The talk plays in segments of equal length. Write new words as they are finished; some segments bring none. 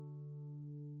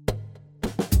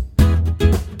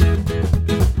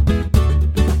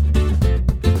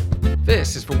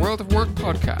World of Work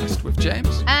podcast with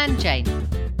James and Jane.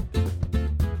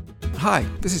 Hi,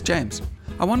 this is James.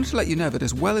 I wanted to let you know that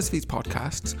as well as these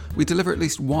podcasts, we deliver at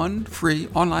least one free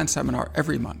online seminar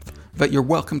every month that you're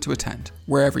welcome to attend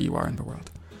wherever you are in the world.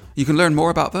 You can learn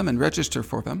more about them and register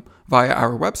for them via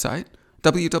our website,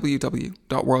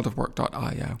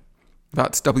 www.worldofwork.io.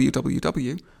 That's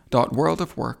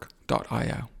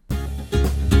www.worldofwork.io.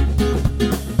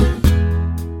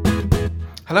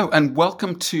 Hello and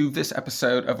welcome to this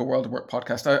episode of a World of Work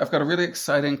podcast. I've got a really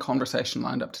exciting conversation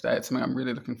lined up today. It's something I'm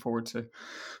really looking forward to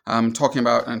talking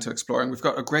about and to exploring. We've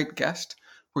got a great guest.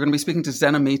 We're going to be speaking to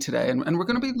Zena Me today, and we're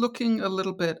going to be looking a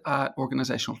little bit at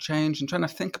organizational change and trying to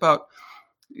think about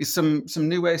some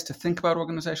new ways to think about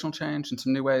organizational change and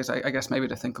some new ways, I guess, maybe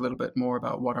to think a little bit more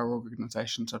about what our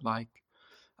organizations are like.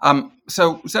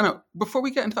 So Zena, before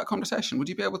we get into that conversation, would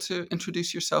you be able to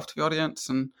introduce yourself to the audience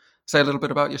and say a little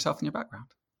bit about yourself and your background?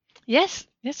 Yes,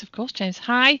 of course, James.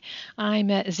 Hi, I'm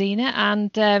Zena,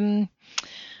 and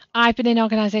I've been in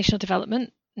organisational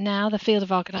development now, the field of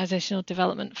organisational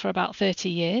development, for about 30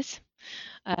 years.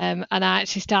 And I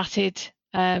actually started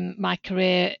my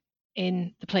career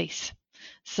in the police.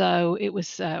 So it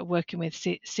was working with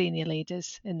senior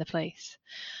leaders in the police.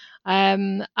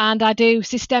 And I do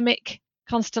systemic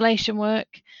constellation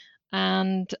work.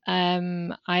 And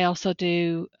I also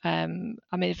do, I'm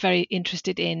very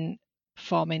interested in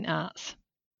performing arts.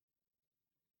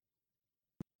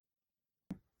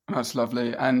 That's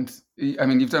lovely. And I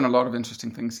mean, you've done a lot of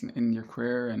interesting things in your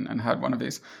career and had one of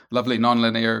these lovely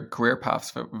non-linear career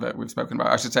paths that we've spoken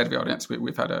about. I should say to the audience,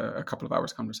 we've had a couple of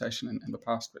hours conversation in the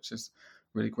past, which is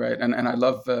really great. And I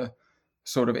love the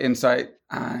sort of insight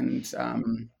and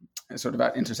sort of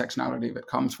that intersectionality that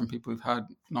comes from people who've had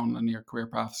non-linear career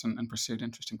paths and pursued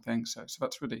interesting things. So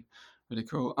that's really, really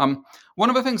cool. One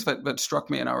of the things that struck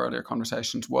me in our earlier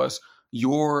conversations was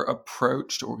your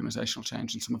approach to organizational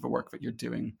change and some of the work that you're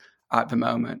doing at the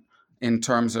moment in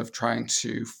terms of trying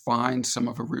to find some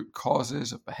of the root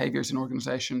causes of behaviors in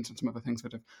organizations and some of the things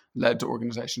that have led to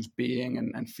organizations being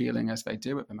and feeling as they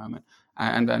do at the moment,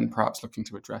 and then perhaps looking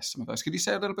to address some of those. Could you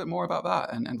say a little bit more about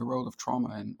that and the role of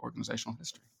trauma in organizational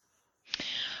history?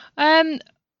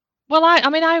 Well,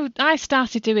 I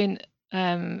started doing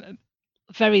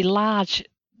very large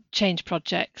change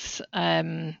projects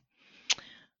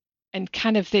in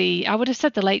kind of I would have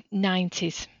said the late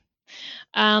 90s.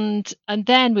 And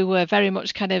then we were very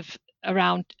much kind of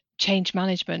around change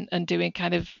management and doing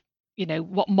kind of,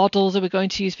 what models are we going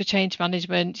to use for change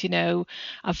management, and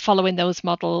following those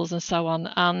models and so on.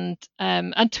 And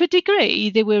to a degree,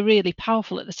 they were really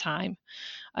powerful at the time.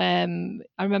 I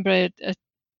remember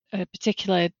a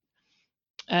particular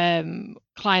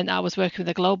client that I was working with,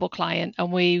 a global client,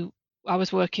 and I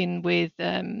was working with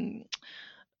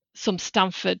some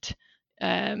Stanford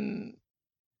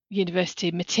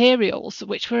University materials,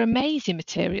 which were amazing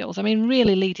materials. I mean,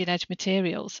 really leading edge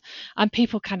materials, and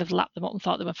people kind of lapped them up and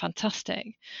thought they were fantastic.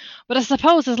 But I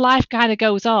suppose as life kind of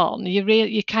goes on, you've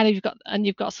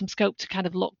got some scope to kind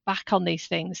of look back on these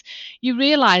things. You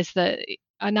realise that,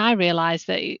 and I realised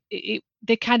that they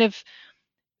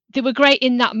were great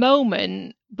in that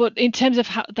moment, but in terms of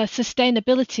how the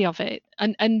sustainability of it,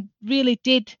 and really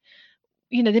did.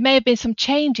 There may have been some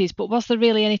changes, but was there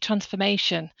really any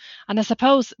transformation? And I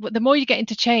suppose the more you get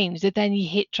into change, then you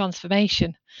hit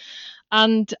transformation.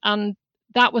 And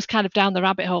that was kind of down the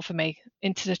rabbit hole for me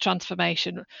into the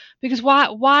transformation. Because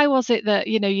why was it that,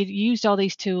 you used all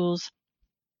these tools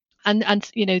and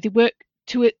they worked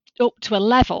up to a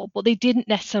level, but they didn't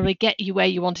necessarily get you where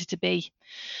you wanted to be.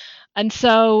 And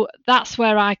so that's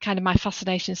where my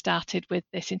fascination started with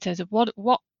this, in terms of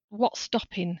what's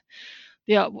stopping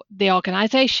the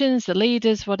organizations, the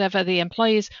leaders, whatever, the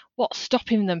employees, what's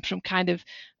stopping them from kind of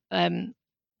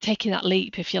taking that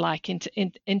leap, if you like,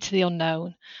 into the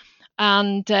unknown.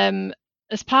 And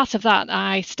as part of that,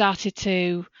 I started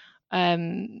to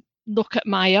look at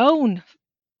my own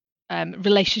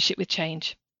relationship with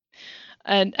change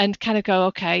and kind of go,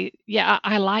 okay, yeah,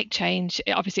 I like change.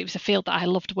 Obviously, it was a field that I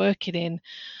loved working in,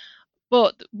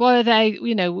 but were they,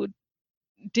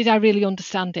 did I really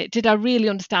understand it? Did I really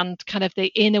understand kind of the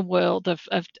inner world of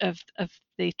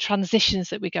the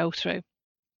transitions that we go through?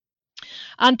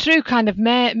 And through kind of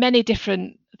many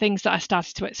different things that I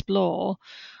started to explore,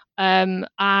 through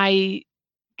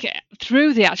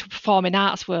the actual performing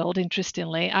arts world,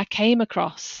 interestingly, I came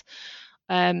across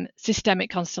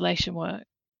systemic constellation work.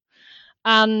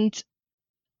 And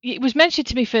it was mentioned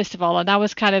to me first of all, and I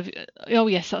was kind of, oh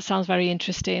yes, that sounds very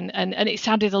interesting, and it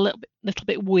sounded a little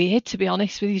bit weird, to be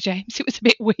honest with you, James. It was a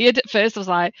bit weird at first. I was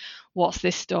like, what's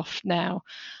this stuff now?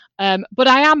 But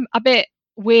I am a bit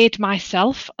weird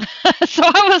myself. So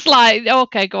I was like,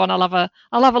 okay, go on, I'll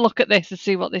have a look at this and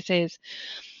see what this is.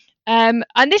 And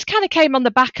this kind of came on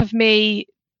the back of me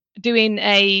doing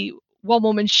a one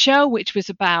woman show, which was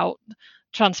about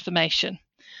transformation.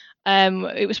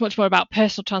 It was much more about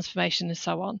personal transformation and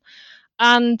so on.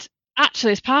 And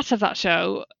actually, as part of that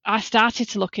show, I started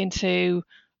to look into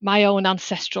my own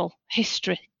ancestral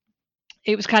history.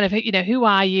 It was kind of, who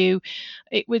are you?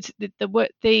 It was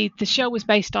the show was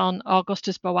based on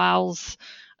Augustus Boal's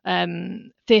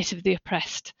Theatre of the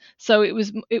Oppressed. So it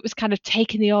was kind of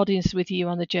taking the audience with you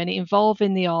on the journey,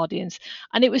 involving the audience,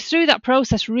 and it was through that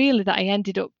process really that I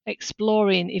ended up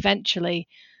exploring eventually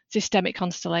systemic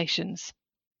constellations.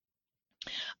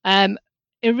 Um,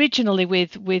 Originally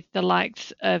with the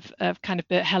likes of kind of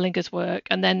Bert Hellinger's work,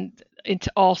 and then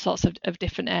into all sorts of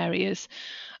different areas.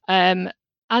 And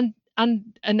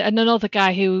another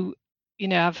guy who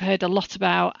I've heard a lot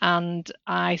about, and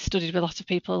I studied with a lot of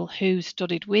people who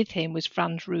studied with him, was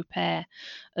Franz Rupert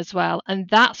as well. And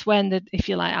that's when, if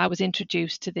you like, I was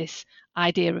introduced to this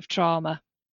idea of trauma.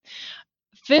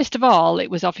 First of all,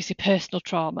 it was obviously personal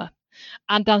trauma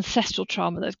and ancestral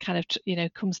trauma that kind of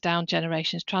comes down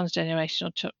generations,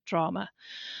 transgenerational trauma.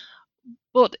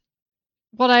 But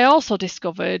what I also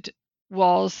discovered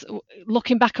was,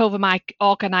 looking back over my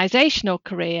organizational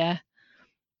career,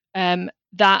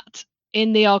 that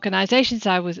in the organizations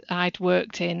I'd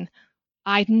worked in,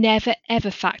 I'd never ever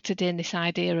factored in this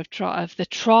idea of the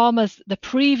traumas, the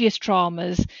previous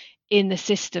traumas in the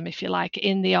system, if you like,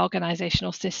 in the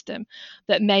organizational system,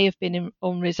 that may have been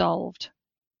unresolved.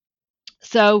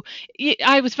 So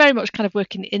I was very much kind of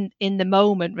working in the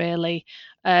moment, really,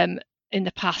 in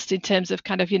the past, in terms of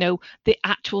kind of the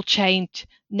actual change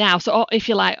now. So if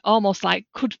you like, almost like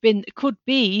could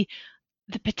be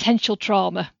the potential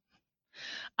trauma.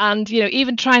 And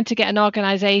even trying to get an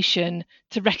organization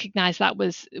to recognize that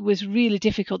was really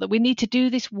difficult, that we need to do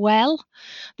this well,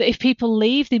 that if people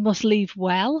leave, they must leave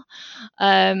well,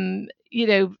 you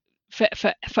know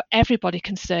for everybody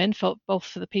concerned, for both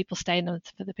for the people staying and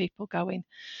for the people going.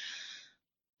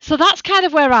 So that's kind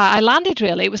of where I landed,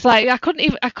 really. It was like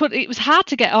it was hard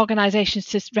to get organizations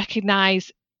to recognize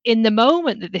in the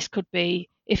moment that this could be,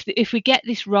 if we get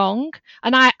this wrong.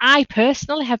 And I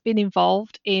personally have been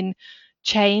involved in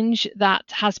change that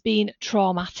has been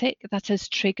traumatic, that has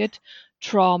triggered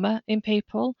trauma in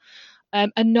people,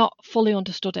 and not fully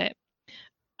understood it.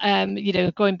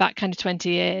 Going back kind of 20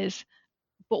 years.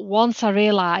 But once I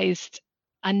realized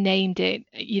and named it,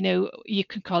 you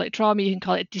can call it trauma, you can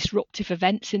call it disruptive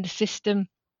events in the system.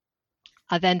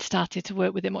 I then started to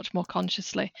work with it much more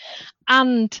consciously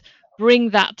and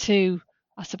bring that to,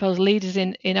 I suppose, leaders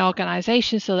in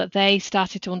organizations, so that they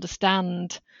started to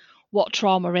understand what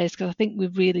trauma is, because I think we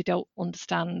really don't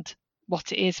understand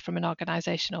what it is from an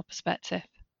organizational perspective.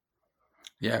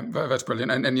 Yeah, that's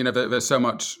brilliant, and there's so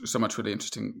much really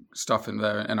interesting stuff in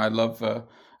there, and I love,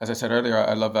 as I said earlier,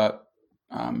 I love that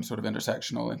sort of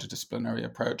intersectional, interdisciplinary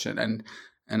approach, and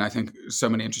I think so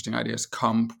many interesting ideas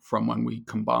come from when we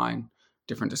combine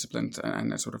different disciplines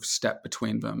and a sort of step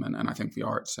between them, and I think the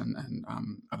arts and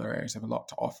other areas have a lot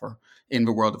to offer in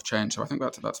the world of change. So I think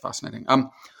that's fascinating.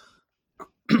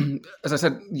 As I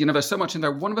said, there's so much in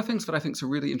there. One of the things that I think is a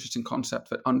really interesting concept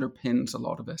that underpins a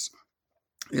lot of this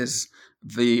is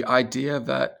the idea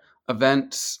that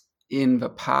events in the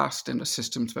past, in the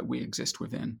systems that we exist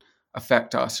within,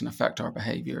 affect us and affect our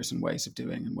behaviors and ways of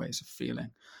doing and ways of feeling.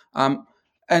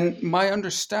 And my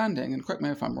understanding, and correct me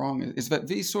if I'm wrong, is that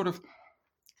these sort of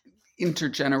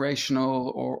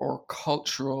intergenerational or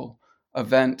cultural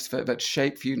events that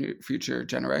shape future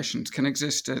generations can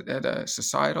exist at a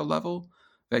societal level.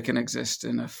 They can exist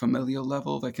in a familial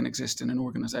level. They can exist in an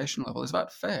organizational level. Is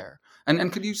that fair?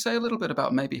 And could you say a little bit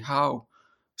about maybe how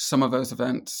some of those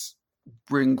events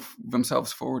bring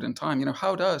themselves forward in time?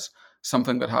 How does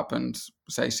something that happened,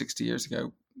 say, 60 years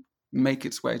ago make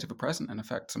its way to the present and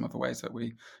affect some of the ways that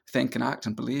we think and act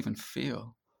and believe and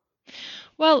feel?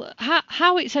 Well,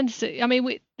 how it tends to, I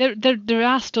mean, there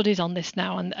are studies on this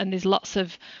now, and there's lots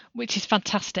of, which is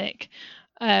fantastic,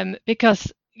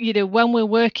 because when we're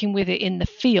working with it in the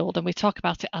field, and we talk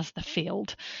about it as the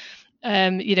field,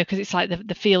 because it's like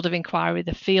the field of inquiry,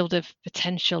 the field of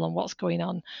potential, and what's going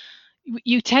on.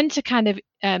 You tend to kind of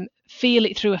feel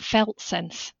it through a felt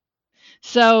sense.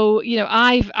 So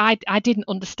I didn't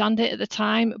understand it at the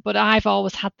time, but I've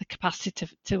always had the capacity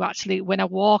to actually, when I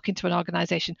walk into an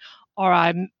organisation or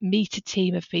I meet a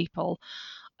team of people,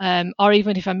 or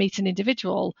even if I meet an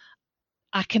individual,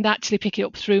 I can actually pick it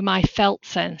up through my felt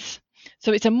sense.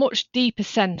 So it's a much deeper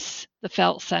sense, the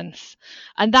felt sense,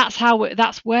 and that's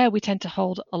where we tend to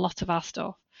hold a lot of our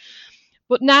stuff.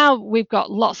 But now we've got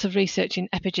lots of research in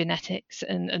epigenetics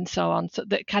and so on, so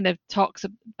that kind of talks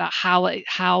about how it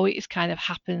kind of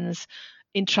happens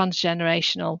in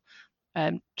transgenerational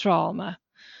trauma.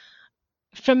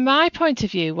 From my point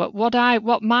of view,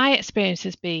 what my experience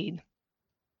has been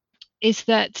is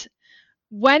that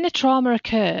when a trauma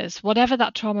occurs, whatever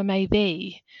that trauma may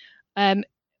be,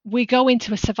 we go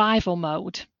into a survival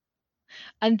mode,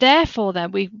 and therefore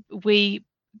then we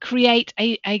create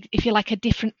a if you like a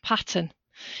different pattern.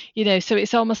 So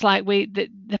it's almost like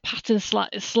the pattern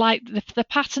the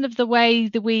pattern of the way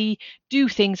that we do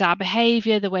things, our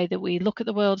behavior, the way that we look at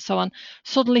the world, so on,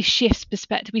 suddenly shifts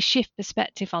perspective. We shift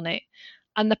perspective on it,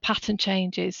 and the pattern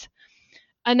changes.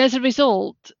 And as a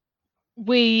result,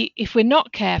 if we're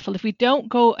not careful, if we don't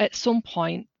go at some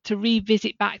point to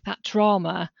revisit back that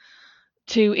trauma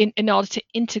in order to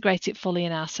integrate it fully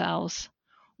in ourselves,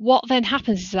 what then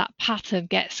happens is that pattern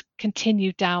gets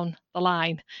continued down the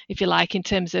line, if you like, in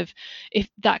terms of, if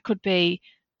that could be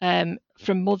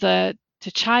from mother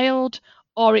to child,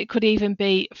 or it could even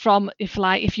be from, if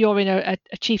you're in a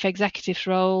chief executive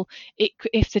role,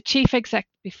 if the chief exec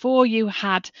before you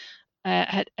had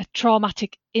a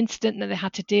traumatic incident that they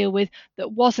had to deal with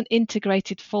that wasn't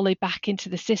integrated fully back into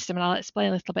the system, and I'll explain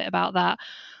a little bit about that.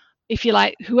 If you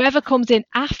like, whoever comes in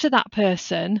after that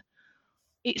person,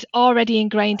 it's already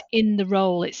ingrained in the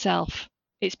role itself.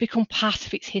 It's become part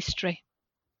of its history,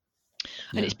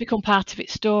 and Yeah. it's become part of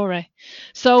its story.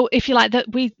 So if you like,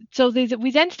 we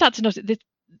then start to notice that,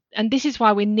 and this is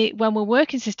why when we're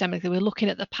working systemically, we're looking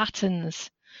at the patterns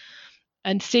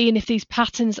and seeing if these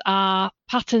patterns are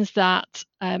patterns that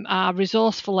are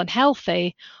resourceful and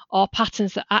healthy, or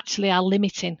patterns that actually are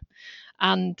limiting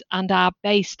and are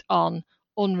based on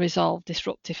unresolved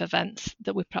disruptive events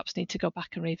that we perhaps need to go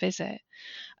back and revisit.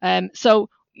 So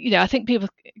I think people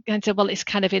can say, well, it's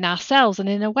kind of in ourselves, and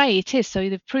in a way it is. So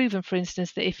they've proven, for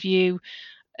instance, that if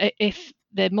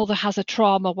the mother has a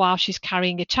trauma while she's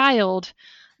carrying a child,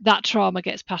 that trauma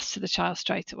gets passed to the child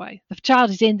straight away. The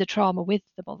child is in the trauma with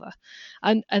the mother,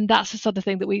 and that's the sort of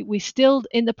thing that we still,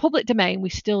 in the public domain, we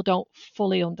still don't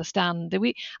fully understand.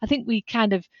 I think we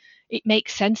kind of, it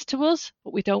makes sense to us,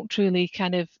 but we don't truly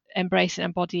kind of embrace and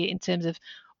embody it in terms of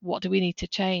what do we need to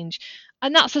change.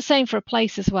 And that's the same for a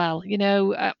place as well.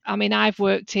 I mean, I've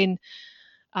worked in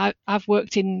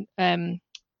in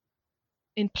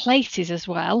places as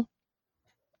well,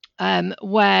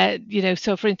 where,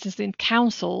 so for instance, in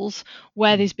councils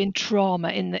where there's been trauma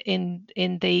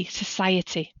in the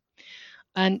society,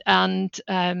 and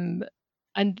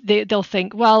they'll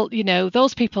think, well,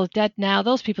 those people are dead now,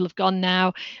 those people have gone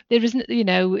now, there isn't,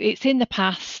 it's in the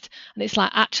past. And it's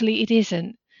like, actually it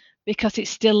isn't, because it's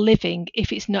still living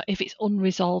if it's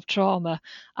unresolved trauma,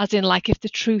 as in, like, if the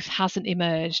truth hasn't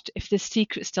emerged, if the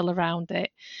secret's still around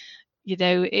it,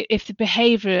 if the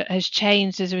behavior has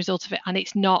changed as a result of it, and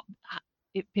it's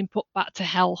been put back to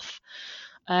health.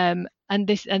 And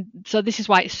so this is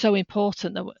why it's so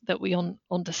important that we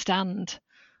understand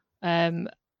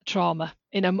trauma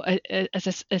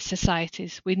as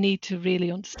societies. We need to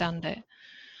really understand it.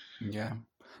 Yeah,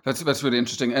 that's really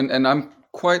interesting, and I'm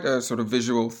quite a sort of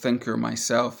visual thinker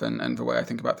myself, and the way I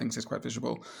think about things is quite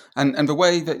visual, and the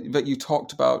way that you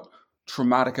talked about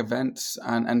traumatic events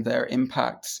and their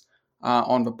impacts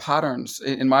on the patterns,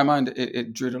 in my mind,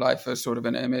 it drew to life as sort of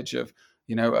an image of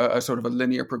a sort of a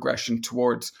linear progression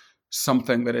towards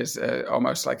something that is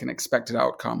almost like an expected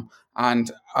outcome,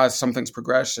 and as something's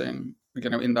progressing,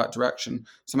 in that direction,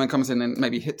 someone comes in and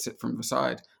maybe hits it from the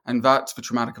side, and that's the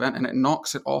traumatic event, and it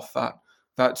knocks it off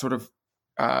that sort of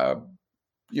uh,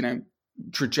 you know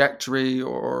trajectory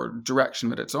or direction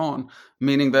that it's on,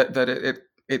 meaning that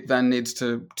it then needs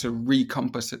to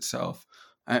recompass itself,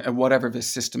 whatever this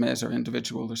system is, or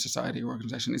individual or society or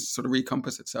organization needs to sort of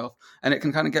recompass itself, and it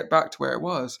can kind of get back to where it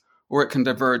was, or it can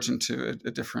diverge into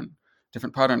a different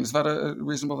pattern. Is that a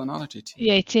reasonable analogy to you?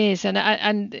 Yeah, it is, and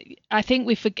I think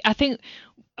I think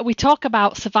we talk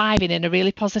about surviving in a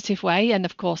really positive way, and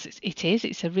of course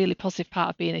it's a really positive part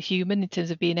of being a human in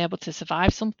terms of being able to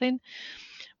survive something.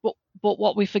 But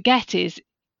what we forget is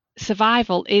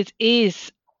survival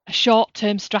is a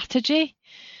short-term strategy.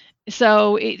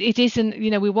 So it isn't,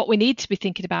 what we need to be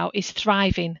thinking about is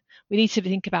thriving. We need to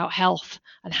think about health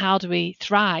and how do we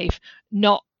thrive,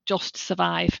 not just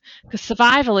survive, because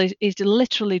survival is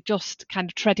literally just kind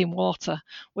of treading water.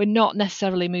 We're not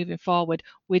necessarily moving forward.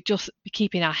 We're just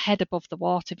keeping our head above the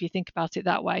water. If you think about it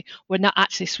that way, we're not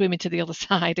actually swimming to the other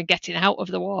side and getting out of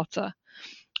the water.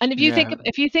 And Yeah.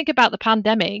 if you think about the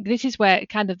pandemic, this is where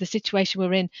kind of the situation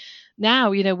we're in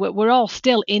now. We're all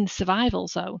still in survival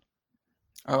zone.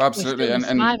 Oh, We're absolutely, still in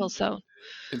and survival zone.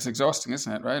 it's exhausting,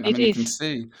 isn't it? Right? I It mean, you can is.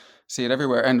 see see it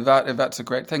everywhere, and that's a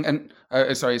great thing. And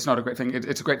sorry, it's not a great thing.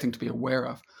 It's a great thing to be aware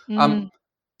of. Mm, Um,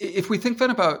 if we think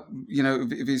then about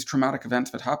these traumatic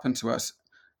events that happen to us,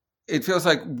 it feels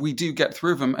like we do get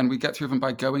through them, and we get through them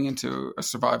by going into a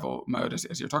survival mode,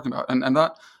 as you're talking about, and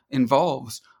that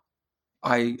involves,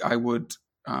 I would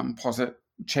posit,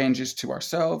 changes to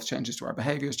ourselves, changes to our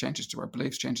behaviors, changes to our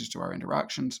beliefs, changes to our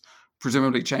interactions,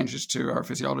 presumably changes to our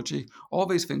physiology. All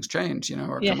these things change,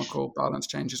 our yes. chemical balance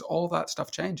changes, all that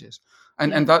stuff changes. Yeah.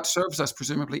 And that serves us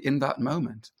presumably in that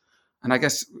moment. And I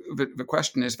guess the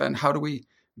question is then, how do we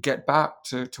get back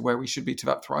to where we should be, to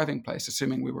that thriving place,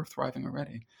 assuming we were thriving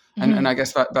already? And Mhm. I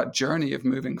guess that journey of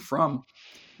moving from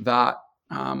that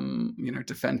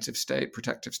defensive state,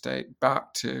 protective state,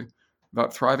 back to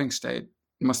that thriving state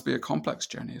must be a complex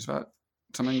journey. Is that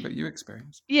something that you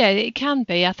experience? Yeah, it can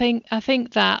be. I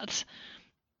think that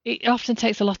it often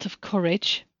takes a lot of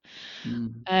courage,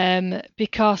 Mm.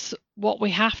 because what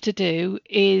we have to do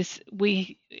is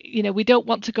we don't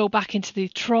want to go back into the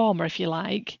trauma, if you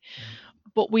like,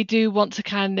 but we do want to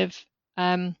kind of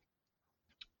um,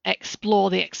 explore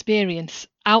the experience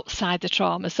outside the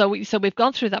trauma. So we've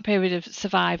gone through that period of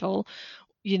survival,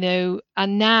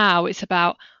 and now it's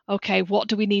about, okay, what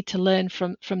do we need to learn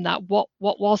from that? What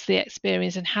was the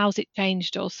experience and how's it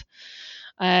changed us?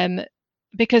 Um,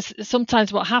 because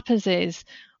sometimes what happens is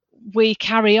we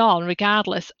carry on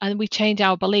regardless, and we change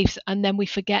our beliefs, and then we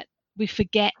forget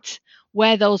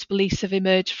where those beliefs have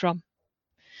emerged from.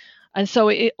 And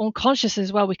so unconscious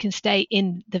as well, we can stay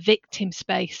in the victim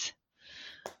space,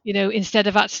 instead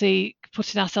of actually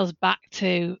putting ourselves back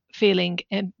to feeling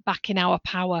back in our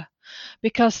power.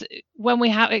 Because when we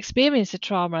have experienced a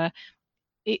trauma,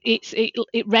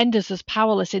 it renders us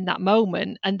powerless in that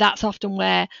moment, and that's often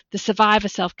where the survivor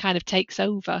self kind of takes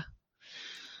over,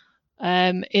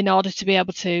 in order to be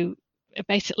able to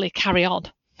basically carry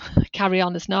on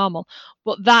as normal.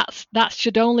 But that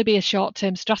should only be a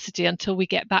short-term strategy until we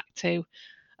get back to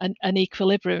an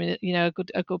equilibrium,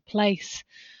 a good place.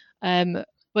 Um,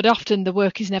 but often the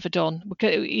work is never done.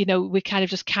 We kind of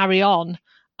just carry on,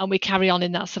 and we carry on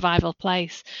in that survival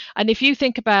place. And if you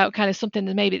think about kind of something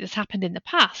that maybe that's happened in the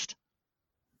past,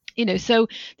 so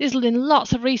there's been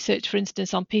lots of research, for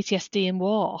instance, on PTSD and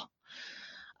war,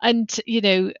 and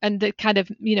the kind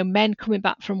of men coming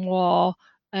back from war,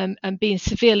 and being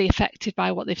severely affected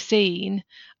by what they've seen,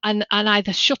 and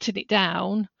either shutting it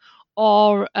down,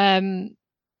 or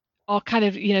kind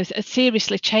of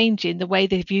seriously changing the way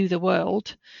they view the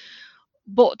world.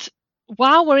 But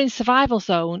while we're in survival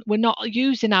zone, we're not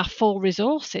using our full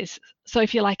resources. So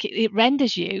if you like, it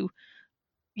renders you,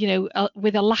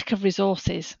 with a lack of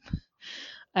resources,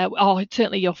 or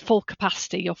certainly your full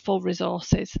capacity, your full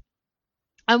resources.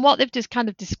 And what they've just kind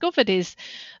of discovered is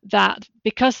that,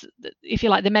 because, if you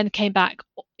like, the men came back,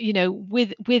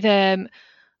 with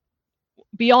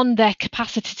beyond their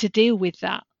capacity to deal with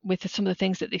that, with some of the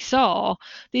things that they saw,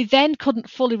 they then couldn't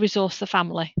fully resource the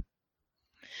family.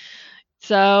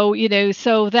 So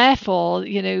therefore,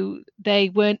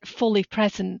 they weren't fully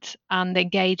present and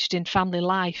engaged in family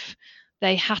life.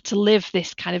 They had to live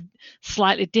this kind of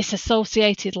slightly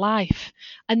disassociated life.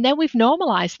 And then we've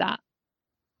normalized that.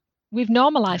 We've Yeah.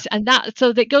 normalized it. And that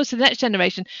goes to the next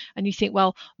generation. And you think,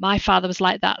 well, my father was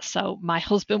like that, so my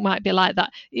husband might be like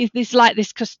that. It's like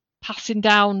this just passing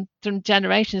down from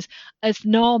generations as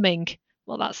norming.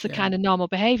 Well, that's the Yeah. kind of normal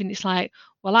behavior. And it's like,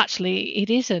 well, actually, it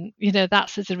isn't.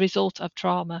 That's as a result of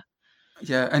trauma.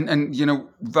 Yeah. And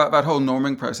that whole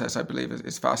norming process, I believe,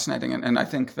 is fascinating. And I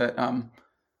think that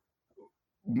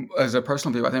as a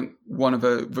personal view, I think one of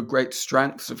the great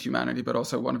strengths of humanity, but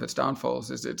also one of its downfalls,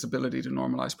 is its ability to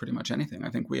normalize pretty much anything. I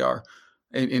think we are,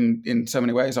 in so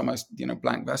many ways, almost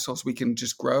blank vessels. We can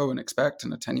just grow and expect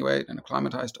and attenuate and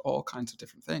acclimatize to all kinds of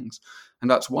different things, and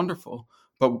that's wonderful.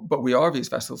 But we are these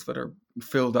vessels that are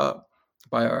filled up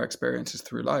by our experiences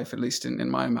through life, at least in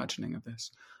my imagining of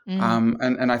this.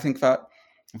 Mm, And I think that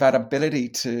ability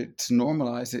to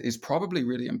normalize it is probably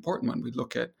really important when we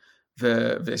look at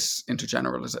this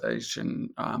intergeneralization,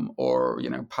 or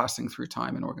passing through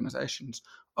time in organizations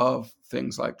of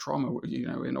things like trauma.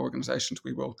 In organizations,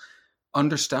 we will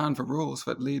understand the rules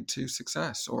that lead to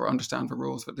success, or understand the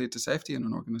rules that lead to safety in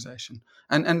an organization.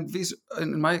 And these,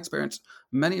 in my experience,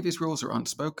 many of these rules are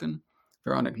unspoken,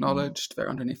 they're mm, unacknowledged, they're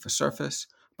underneath the surface,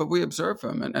 but we observe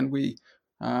them, and we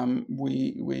let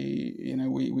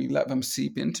them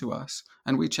seep into us,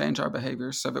 and we change our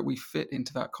behaviors so that we fit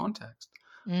into that context.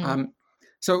 mm, Um,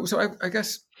 so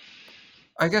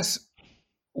I guess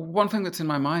one thing that's in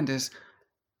my mind is,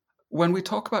 when we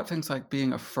talk about things like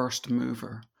being a first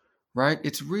mover, right?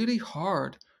 It's really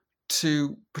hard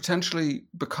to potentially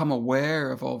become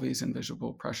aware of all these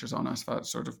invisible pressures on us, that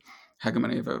sort of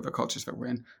hegemony of the cultures that we're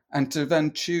in, and to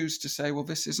then choose to say, well,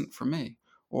 this isn't for me,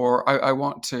 or I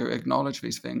want to acknowledge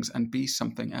these things and be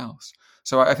something else.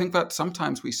 So I think that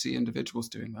sometimes we see individuals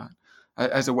doing that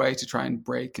as a way to try and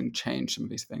break and change some of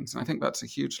these things. And I think that's a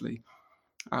hugely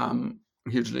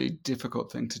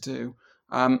difficult thing to do.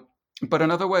 But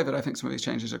another way that I think some of these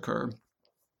changes occur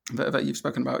that you've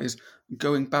spoken about is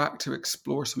going back to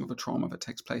explore some of the trauma that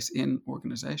takes place in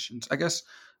organizations. I guess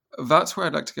that's where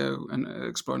I'd like to go and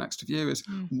explore next of you is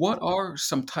what are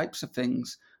some types of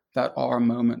things that are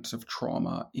moments of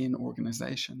trauma in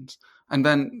organizations? And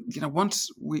then, once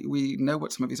we know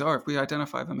what some of these are, if we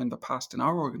identify them in the past in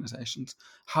our organizations,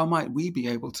 how might we be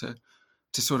able to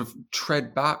sort of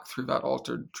tread back through that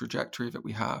altered trajectory that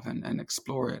we have and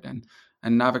explore it and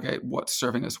navigate what's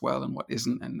serving us well and what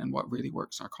isn't, and what really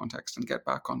works in our context, and get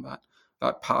back on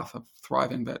that path of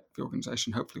thriving that the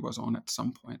organization hopefully was on at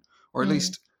some point, or at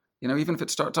least, even if it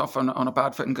starts off on a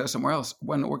bad foot and goes somewhere else.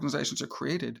 When organizations are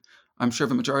created, I'm sure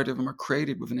the majority of them are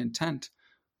created with an intent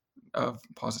of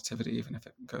positivity, even if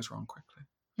it goes wrong quickly.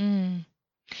 And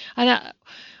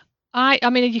I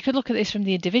mean, you could look at this from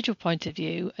the individual point of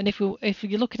view, and if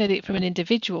you're looking at it from an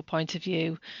individual point of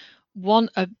view,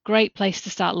 a great place to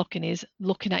start looking is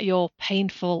looking at your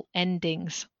painful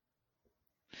endings.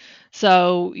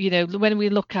 So, when we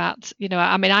look at,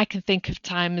 I mean, I can think of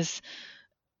times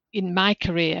in my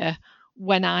career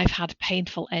when I've had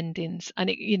painful endings,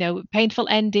 and painful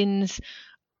endings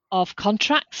of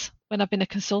contracts when I've been a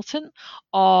consultant,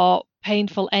 or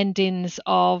painful endings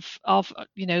of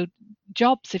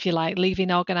jobs, if you like,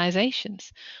 leaving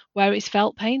organizations where it's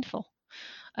felt painful.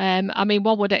 I mean,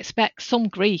 one would expect some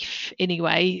grief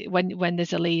anyway when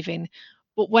there's a leaving,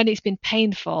 but when it's been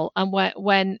painful, and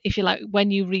when if you like,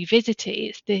 when you revisit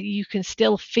it, you can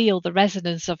still feel the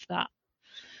resonance of that.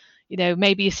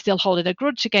 Maybe you're still holding a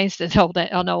grudge against an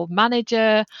old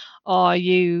manager, or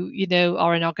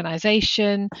or an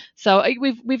organization. So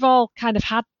we've all kind of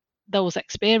had those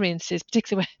experiences,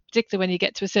 particularly when you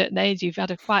get to a certain age. You've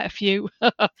had quite a few.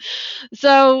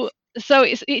 so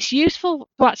it's useful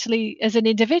to actually, as an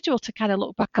individual, to kind of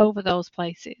look back over those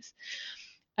places,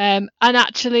 and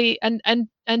actually and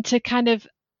to kind of,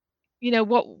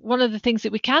 one of the things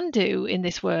that we can do in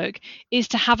this work is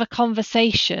to have a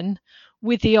conversation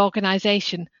with the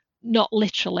organization, not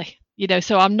literally.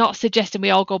 So I'm not suggesting we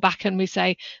all go back and we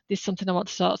say, there's something I want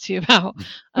to talk to you about.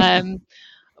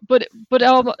 But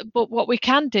what we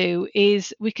can do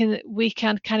is we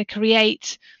can kind of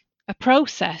create a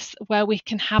process where we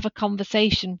can have a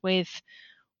conversation with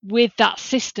that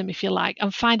system, if you like,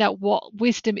 and find out what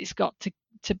wisdom it's got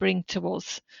to bring to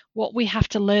us, what we have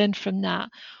to learn from that,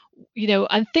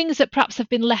 and things that perhaps have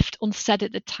been left unsaid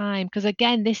at the time. Because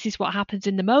again, this is what happens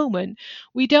in the moment.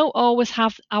 We don't always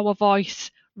have our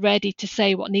voice ready to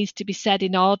say what needs to be said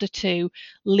in order to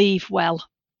leave well.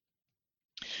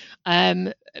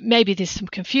 Maybe there's some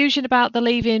confusion about the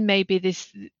leaving. Maybe the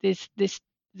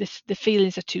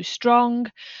feelings are too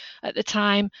strong at the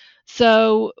time,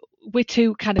 so we're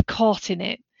too kind of caught in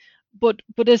it. But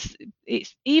as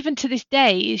it's, even to this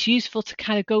day, it's useful to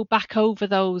kind of go back over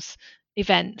those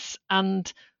events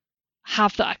and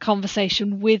have that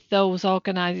conversation with those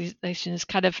organizations,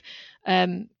 kind of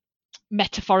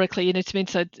metaphorically, you know what I mean?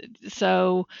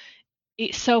 So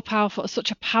it's so powerful,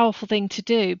 such a powerful thing to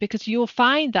do, because you'll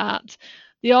find that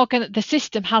the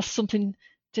system has something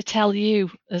to tell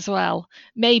you as well.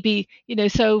 Maybe,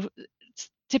 so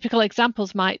typical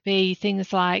examples might be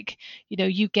things like,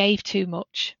 you gave too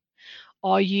much,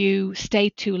 or you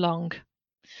stayed too long.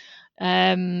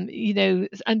 And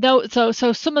so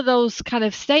some of those kind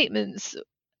of statements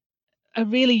are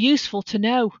really useful to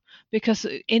know, because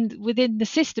within the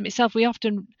system itself, we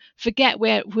often forget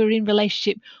we're in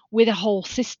relationship with a whole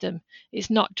system. It's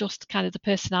not just kind of the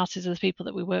personalities of the people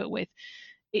that we work with.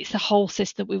 It's the whole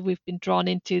system that we've been drawn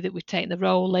into, that we've taken the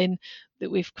role in,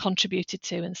 that we've contributed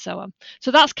to, and so on.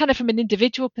 So that's kind of from an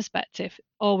individual perspective,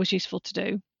 always useful to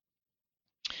do.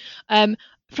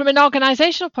 From an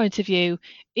organisational point of view,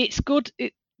 it's good.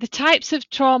 The types of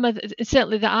trauma,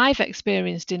 certainly that I've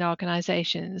experienced in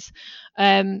organisations,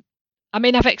 I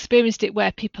mean, I've experienced it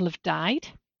where people have died,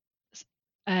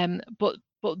 but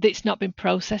it's not been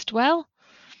processed well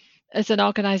as an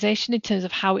organisation in terms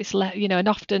of how it's let, and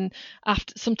often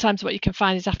sometimes what you can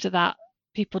find is after that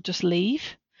people just leave,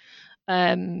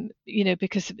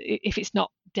 because if it's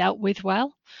not dealt with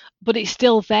well, but it's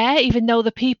still there, even though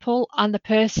the people and the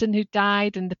person who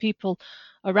died and the people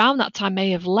around that time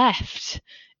may have left,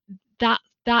 that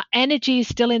energy is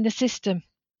still in the system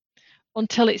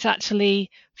until it's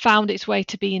actually found its way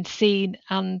to being seen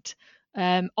and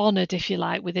honoured, if you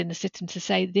like, within the system, to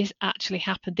say this actually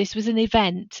happened. This was an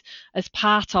event as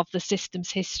part of the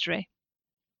system's history.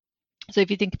 So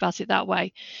if you think about it that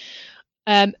way,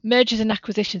 mergers and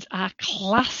acquisitions are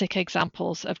classic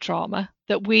examples of trauma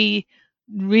that we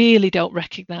really don't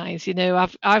recognise.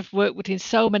 I've worked within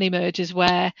so many mergers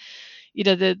where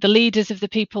the leaders of the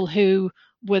people who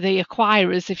were the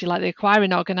acquirers, if you like, the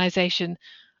acquiring organisation,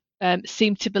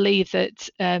 seem to believe that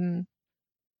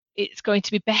it's going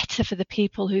to be better for the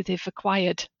people who they've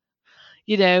acquired.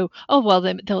 Oh well,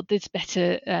 there's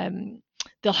better.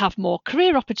 They'll have more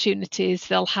career opportunities.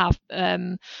 They'll have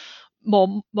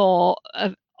more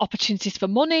opportunities for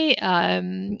money.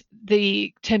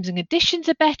 The terms and conditions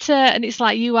are better, and it's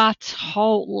like you are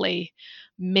totally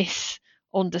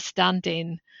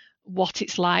misunderstanding what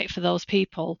it's like for those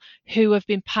people who have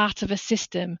been part of a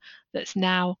system that's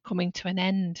now coming to an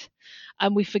end.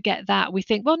 And we forget that. We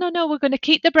think, well, no, we're going to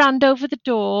keep the brand over the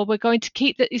door. We're going to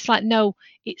keep that. It's like, no,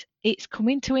 it's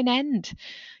coming to an end.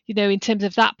 In terms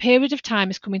of that period of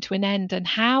time is coming to an end. And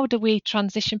how do we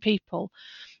transition people?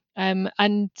 And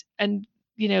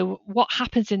what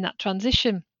happens in that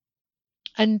transition?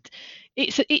 And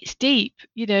it's deep.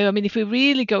 If we're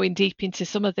really going deep into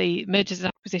some of the mergers and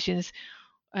acquisitions,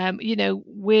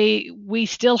 we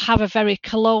still have a very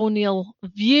colonial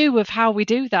view of how we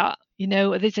do that.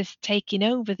 There's this taking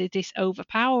over, there's this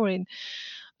overpowering,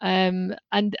 and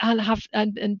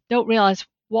don't realise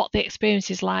what the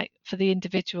experience is like for the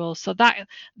individual. So that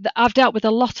I've dealt with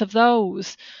a lot of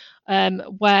those,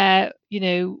 where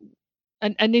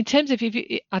and in terms of,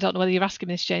 I don't know whether you're asking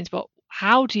this, James, but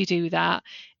how do you do that?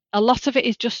 A lot of it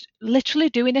is just literally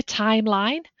doing a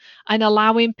timeline and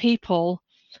allowing people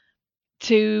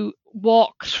to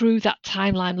walk through that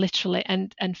timeline literally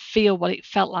and feel what it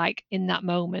felt like in that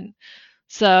moment.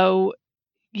 So,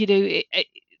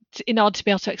 in order to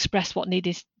be able to express what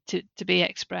needed to be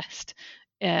expressed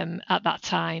at that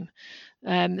time.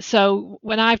 So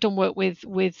when I've done work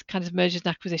with kind of mergers and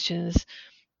acquisitions,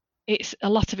 it's a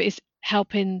lot of it is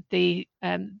helping the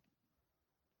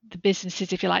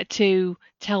businesses, if you like, to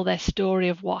tell their story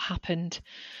of what happened,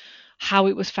 how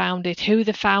it was founded, who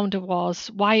the founder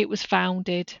was, why it was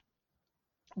founded,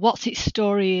 what its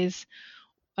story is.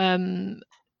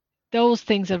 Those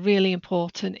things are really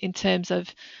important in terms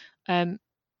of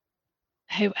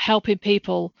helping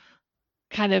people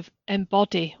kind of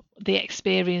embody the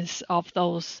experience of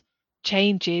those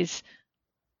changes,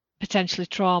 potentially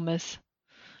traumas.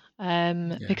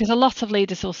 Because a lot of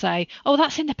leaders will say, oh,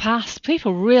 that's in the past.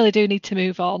 People really do need to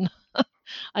move on.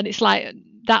 And it's like,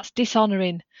 that's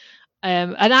dishonouring.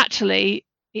 And actually,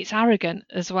 it's arrogant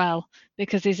as well,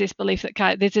 because there's this belief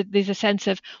that there's a sense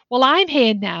of, well, I'm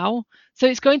here now, so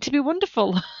it's going to be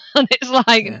wonderful. And it's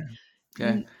like,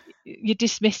 you're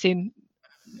dismissing.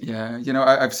 Yeah,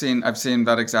 I've seen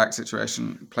that exact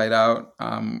situation played out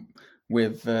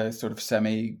with sort of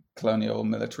semi-colonial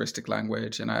militaristic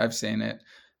language, and I've seen it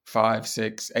 5,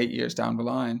 6, 8 years down the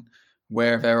line,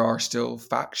 where there are still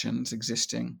factions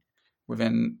existing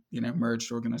within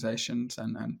merged organizations,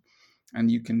 and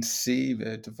you can see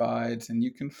the divides, and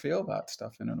you can feel that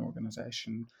stuff in an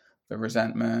organization, the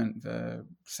resentment, the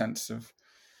sense of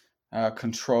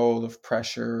control, of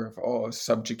pressure, of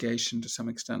subjugation to some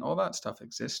extent. All that stuff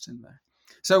exists in there.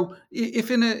 So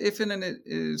if in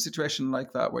a situation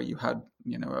like that, where you had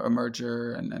a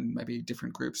merger and maybe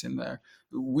different groups in there,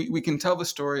 we can tell the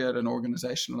story at an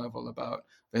organization level about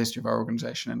the history of our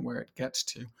organization and where it gets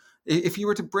to. If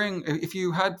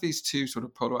you had these two sort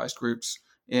of polarized groups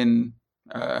in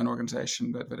an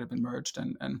organization that had been merged,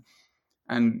 and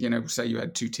say you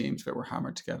had two teams that were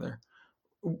hammered together,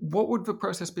 what would the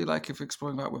process be like if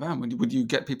exploring that with them? Would you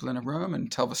get people in a room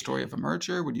and tell the story of a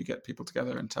merger? Would you get people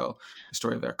together and tell the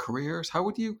story of their careers? How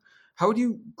would you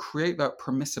create that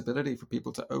permissibility for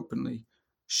people to openly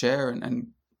share and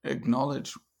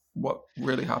acknowledge what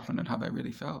really happened and how they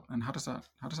really felt? And how does that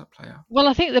play out? Well,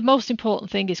 I think the most important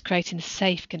thing is creating a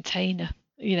safe container.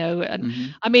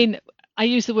 And I mean, I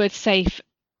use the word safe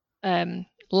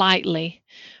lightly,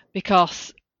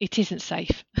 because it isn't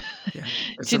safe. Yeah,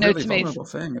 it's a really vulnerable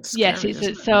thing. It's scary.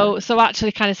 Yes, so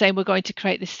actually kind of saying we're going to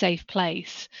create this safe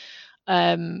place,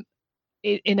 in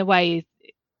a way,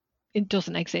 it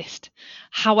doesn't exist.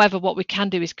 However, what we can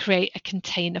do is create a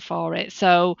container for it.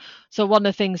 So one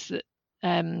of the things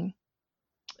that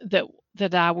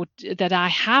I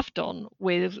have done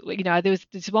with,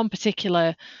 there's one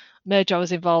particular merger I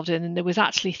was involved in, and there was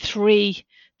actually three.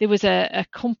 There was a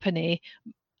company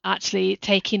actually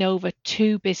taking over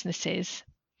two businesses,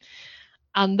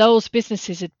 and those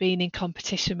businesses had been in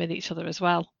competition with each other as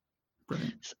well.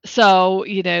 Brilliant. So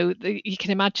you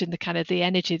can imagine the kind of the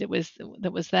energy that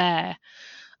was there.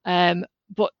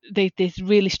 But they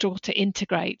really struggled to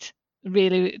integrate,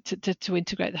 really to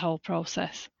integrate the whole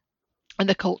process and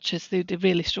the cultures. They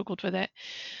really struggled with it,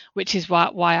 which is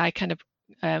why I kind of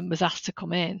was asked to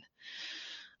come in.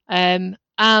 And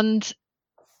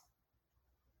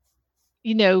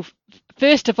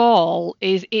first of all,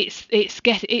 is it's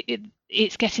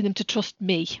getting them to trust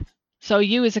me. So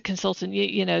you as a consultant,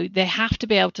 they have to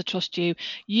be able to trust you.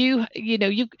 You've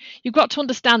got to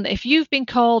understand that if you've been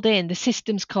called in, the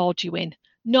system's called you in,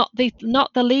 not the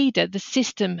leader. The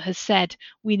system has said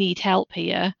we need help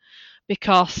here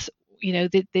because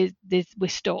we're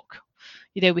stuck.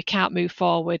 We can't move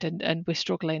forward and we're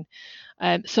struggling.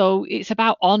 So it's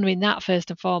about honouring that first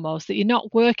and foremost, that you're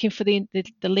not working for the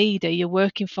leader, you're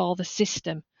working for the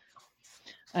system.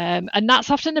 And that's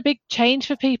often a big change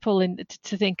for people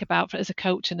to think about as a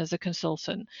coach and as a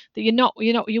consultant, that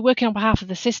you're working on behalf of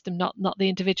the system, not the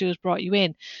individual who's brought you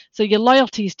in. So your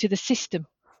loyalty is to the system,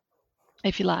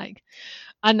 if you like,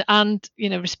 and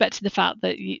respecting the fact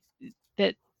that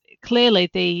that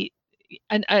clearly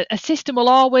a system will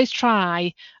always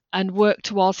try and work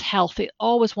towards health. It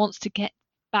always wants to get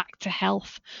back to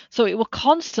health, so it will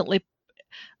constantly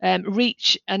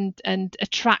reach and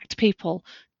attract people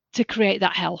to create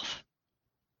that health.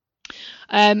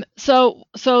 So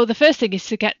the first thing is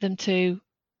to get them to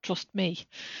trust me.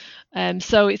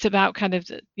 So it's about kind of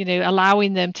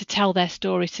allowing them to tell their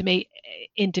story to me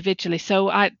individually. So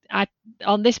I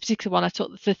on this particular one, I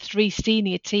took the 3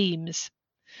 senior teams,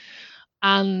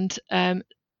 and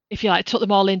if you like, took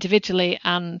them all individually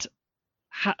and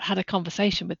had a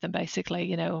conversation with them,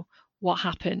 basically. What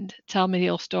happened, tell me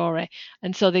your story.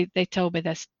 And so they told me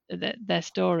their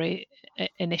story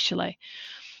initially.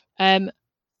 But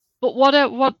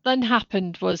what then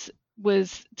happened was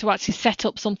to actually set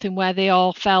up something where they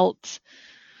all felt,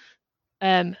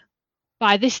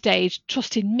 by this stage,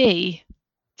 trusting me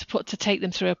to take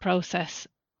them through a process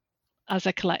as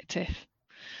a collective.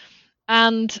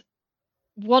 And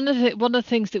one of the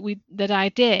things that I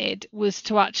did was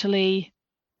to actually,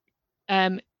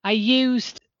 I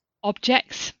used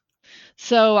objects.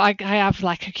 So I have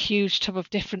like a huge tub of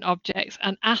different objects,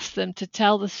 and asked them to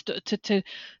tell to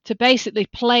basically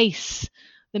place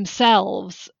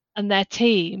themselves and their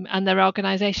team and their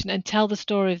organization and tell the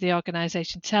story of the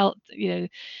organization.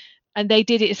 And they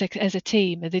did it as a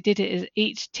team. And they did it as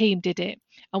each team did it,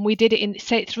 and we did it in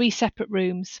 3 separate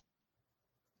rooms.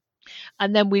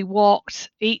 And then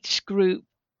each group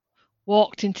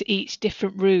walked into each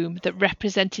different room that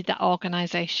represented that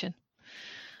organization.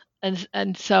 And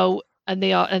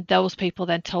those people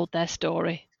then told their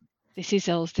story. This is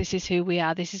us. This is who we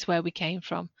are. This is where we came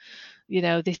from.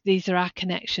 These are our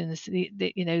connections.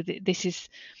 This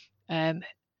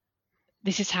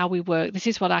is how we work. This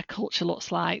is what our culture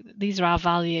looks like. These are our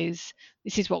values.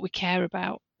 This is what we care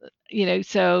about.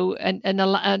 So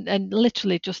and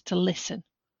literally just to listen.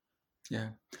 Yeah,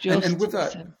 Just and with to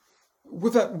listen.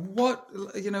 that, what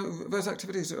those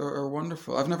activities are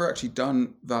wonderful. I've never actually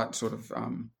done that sort of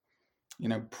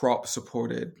prop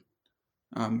supported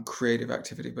creative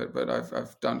activity, but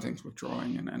I've done things with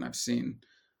drawing, and I've seen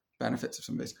benefits of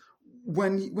some of these.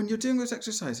 When you're doing those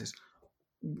exercises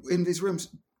in these rooms,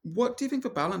 what do you think the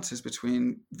balance is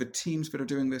between the teams that are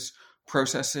doing this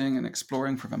processing and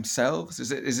exploring for themselves?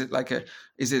 Is it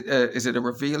a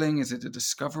revealing? Is it a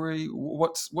discovery?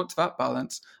 What's that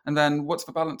balance? And then what's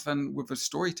the balance then with the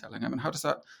storytelling? I mean, how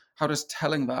does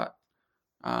telling that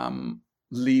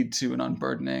lead to an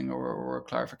unburdening or a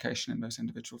clarification in those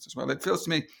individuals as well? It feels to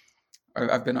me,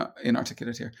 I've been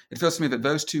inarticulate here. It feels to me that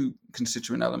those 2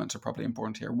 constituent elements are probably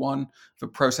important here. 1, the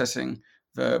processing,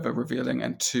 the revealing,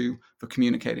 and 2, the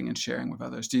communicating and sharing with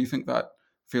others. Do you think that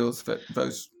feels that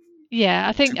those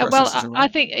I think 2 processes are right? I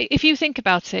think if you think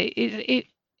about it,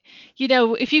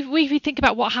 if you think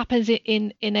about what happens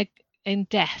in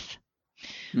death,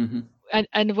 Mm-hmm.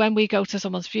 and when we go to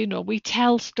someone's funeral, we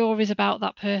tell stories about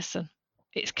that person.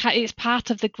 It's part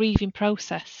of the grieving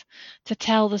process to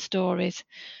tell the stories,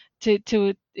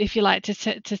 to if you like,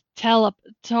 to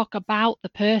talk about the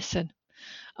person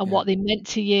and what they meant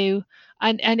to you,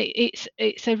 and it's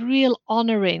a real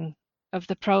honouring of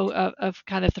of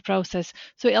kind of the process.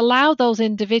 So it allowed those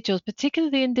individuals,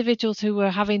 particularly the individuals who were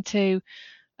having to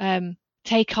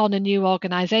take on a new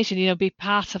organisation, be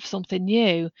part of something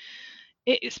new.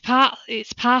 It's part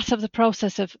of the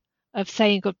process of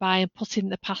saying goodbye and putting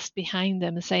the past behind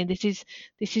them and saying this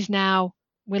is now,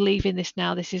 we're leaving this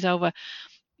now, this is over.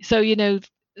 So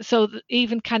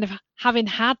even kind of having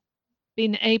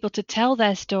been able to tell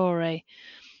their story,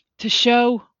 to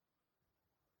show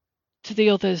to the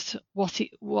others what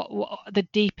the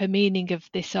deeper meaning of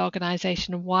this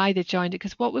organisation and why they joined it.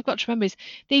 Because what we've got to remember is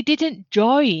they didn't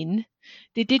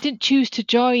choose to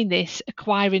join this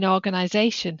acquiring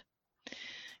organisation.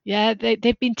 Yeah,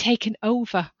 they've been taken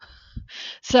over.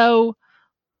 So,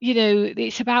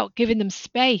 it's about giving them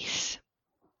space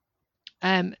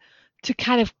to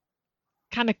kind of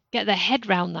get their head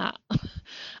round that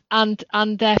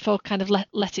and therefore kind of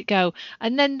let it go.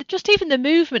 And then just even the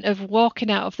movement of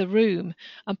walking out of the room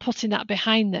and putting that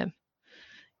behind them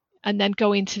and then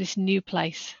going to this new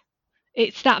place.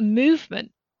 It's that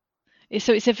movement.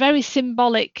 So it's a very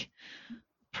symbolic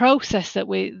process that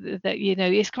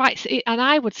it's quite, and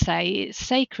I would say it's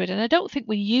sacred. And I don't think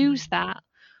we use that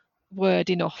word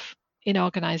enough in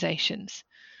organisations.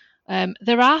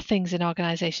 There are things in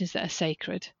organisations that are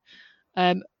sacred,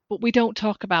 but we don't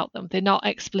talk about them. They're not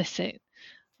explicit.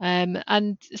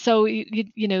 And so,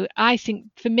 I think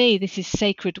for me, this is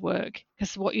sacred work,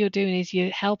 because what you're doing is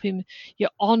you're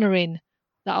honouring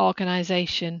that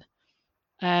organisation,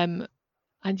 and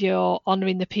you're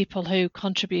honouring the people who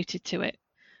contributed to it,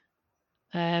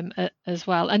 as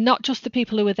well. And not just the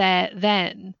people who were there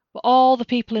then, but all the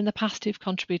people in the past who've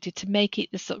contributed to make it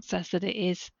the success that it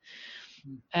is,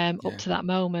 up to that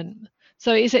moment.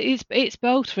 So it's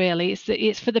both, really.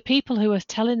 It's for the people who are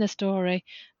telling the story,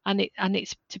 and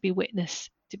it's to be witnessed,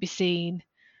 to be seen,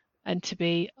 and to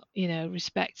be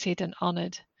respected and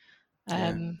honoured, as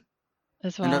And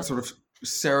that well. sort of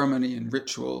ceremony and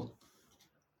ritual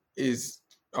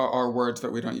are words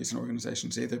that we don't use in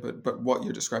organizations either. But what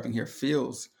you're describing here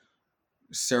feels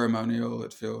ceremonial.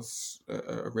 It feels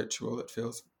a ritual. It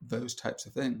feels those types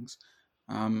of things,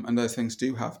 and those things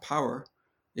do have power,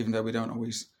 even though we don't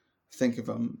always think of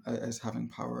them as having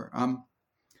power.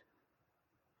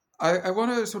 I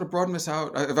want to sort of broaden this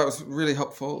out. That was really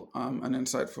helpful and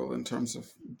insightful in terms of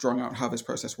drawing out how this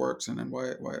process works and then why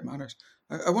it matters.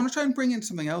 I want to try and bring in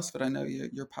something else that I know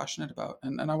you're passionate about,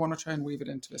 and I want to try and weave it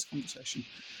into this conversation.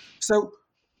 So,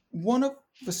 one of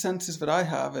the senses that I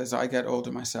have as I get older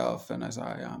myself, and as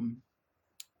I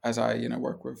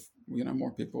work with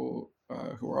more people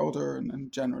who are older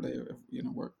and generally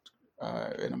worked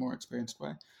in a more experienced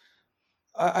way.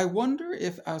 I wonder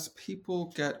if as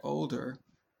people get older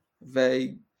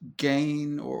they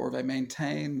gain or they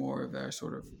maintain more of their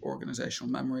sort of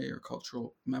organizational memory or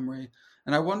cultural memory.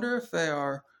 And I wonder if they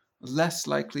are less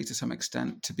likely to some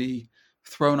extent to be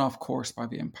thrown off course by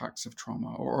the impacts of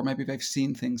trauma, or maybe they've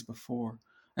seen things before.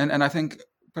 And I think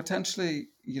potentially,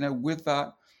 with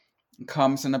that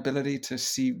comes an ability to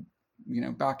see,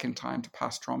 back in time to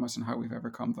past traumas and how we've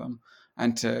overcome them,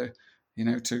 and to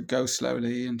go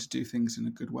slowly and to do things in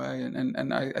a good way.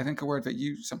 And I think a word that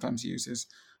you sometimes use is,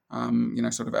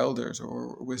 sort of elders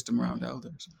or wisdom around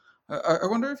elders. I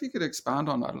wonder if you could expand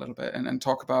on that a little bit and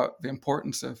talk about the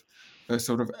importance of the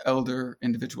sort of elder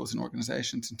individuals in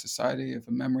organizations and society, of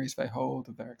the memories they hold,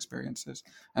 of their experiences,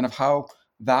 and of how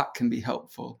that can be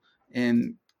helpful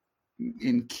in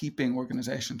keeping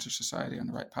organizations or society on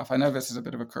the right path. I know this is a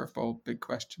bit of a curveball, big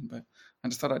question, but I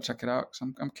just thought I'd check it out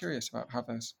because I'm curious about how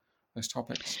those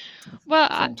topics sort of Well,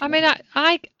 fall I mean,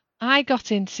 together. I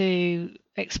got into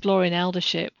exploring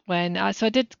eldership when I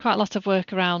did quite a lot of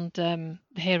work around the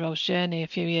hero's journey a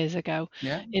few years ago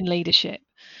Yeah. in leadership,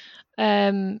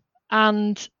 and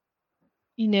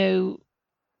you know,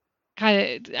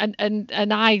 kind of,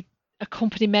 and I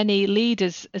accompany many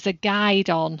leaders as a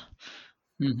guide on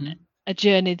Mm-hmm. a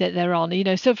journey that they're on.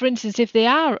 So for instance, if they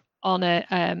are on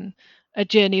a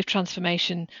journey of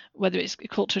transformation, whether it's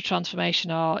cultural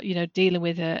transformation or dealing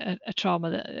with a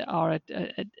trauma or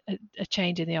a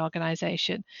change in the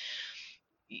organisation,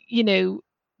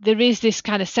 there is this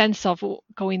kind of sense of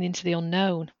going into the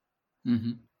unknown.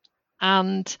 Mm-hmm.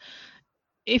 And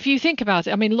if you think about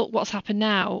it, I mean, look what's happened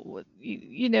now.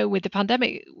 With the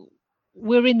pandemic,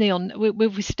 we're in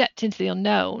we've stepped into the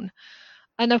unknown.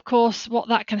 And of course, what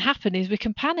that can happen is we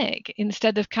can panic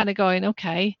instead of kind of going,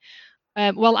 okay,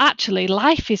 well, actually,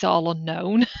 life is all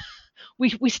unknown.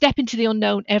 We step into the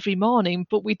unknown every morning,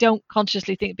 but we don't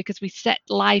consciously think, because we set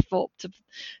life up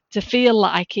to feel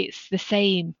like it's the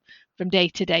same from day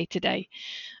to day to day,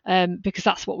 because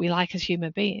that's what we like as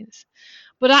human beings.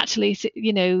 But actually,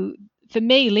 for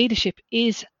me, leadership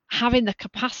is having the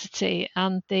capacity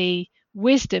and the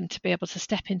wisdom to be able to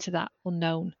step into that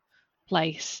unknown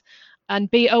place and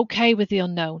be okay with the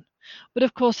unknown. But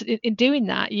of course, in doing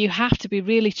that, you have to be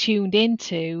really tuned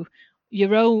into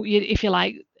your own, if you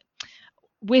like,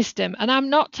 wisdom. And I'm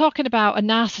not talking about a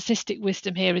narcissistic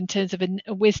wisdom here in terms of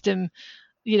a wisdom,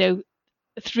 you know,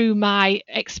 through my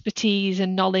expertise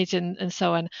and knowledge and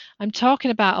so on. I'm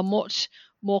talking about a much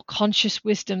more conscious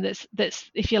wisdom that's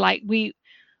if you like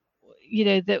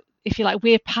that if you like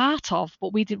we're part of,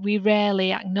 but we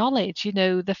rarely acknowledge,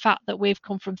 the fact that we've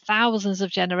come from thousands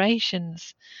of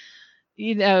generations.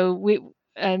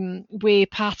 We're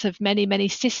part of many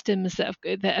systems that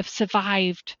have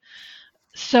survived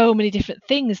so many different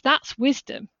things. That's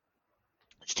wisdom.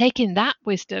 It's taking that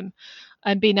wisdom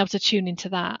and being able to tune into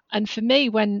that. And for me,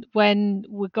 when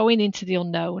we're going into the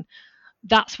unknown,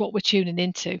 that's what we're tuning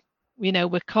into.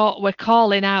 We're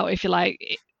calling out, if you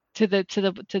like, to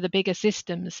the bigger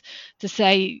systems to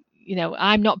say,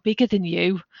 I'm not bigger than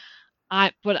you.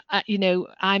 I'm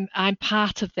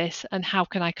part of this, and how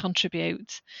can I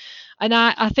contribute? And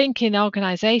I think in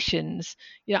organisations,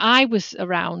 I was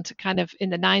around kind of in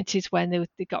the 90s when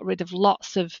they got rid of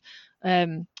lots of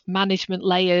management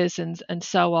layers and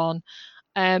so on,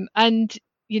 and and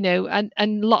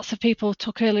lots of people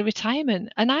took early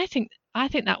retirement, and I think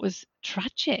that was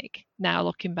tragic. Now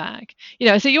looking back,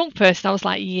 as a young person, I was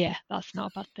like, yeah, that's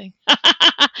not a bad thing.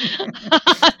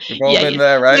 We've all Yeah, been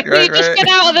there, right? can you Right, just right. get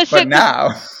out of But just now,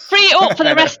 free it up for I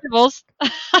the know. rest of us?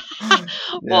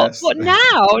 but Yes. but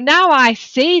now I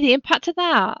see the impact of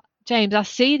that, James. I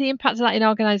see the impact of that in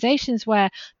organisations where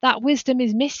that wisdom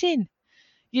is missing.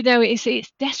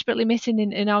 It's desperately missing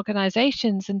in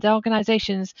organisations, and the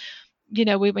organisations,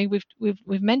 we've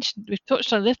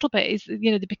touched on a little bit, is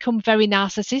they become very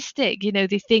narcissistic.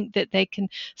 They think that they can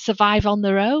survive on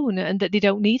their own and that they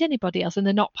don't need anybody else, and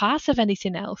they're not part of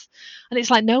anything else. And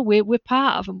it's like, no, we're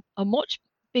part of a much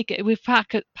bigger, we're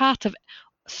part of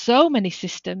so many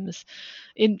systems,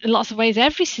 in lots of ways,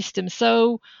 every system.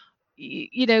 So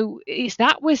it's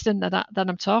that wisdom that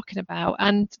I'm talking about,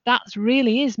 and that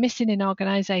really is missing in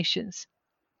organizations.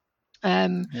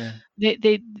 um Yeah.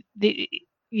 they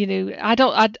I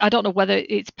don't know whether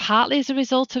it's partly as a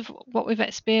result of what we've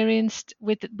experienced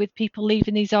with people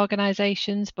leaving these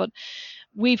organizations, but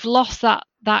we've lost that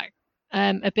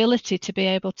ability to be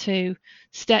able to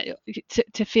stay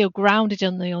to feel grounded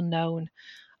in the unknown,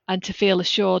 and to feel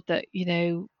assured that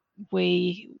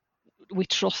we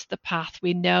trust the path.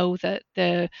 We know that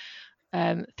the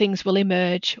things will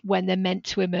emerge when they're meant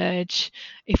to emerge.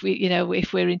 If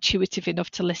we're intuitive enough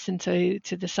to listen to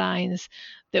the signs,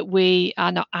 that we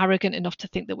are not arrogant enough to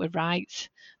think that we're right,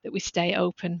 that we stay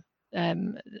open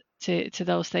um, to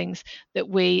those things, that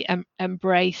we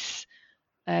embrace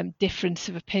difference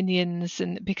of opinions,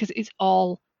 and because it's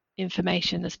all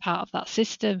information as part of that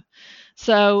system.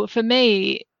 So for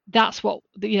me, that's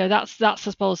I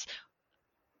suppose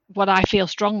what I feel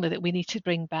strongly that we need to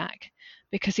bring back,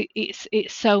 because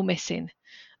it's so missing,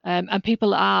 and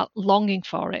people are longing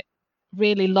for it,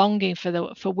 really longing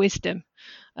for wisdom.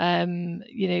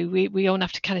 We all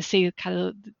have to kind of see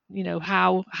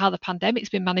how the pandemic's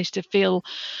been managed to feel.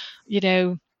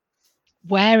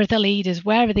 Where are the leaders?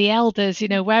 Where are the elders?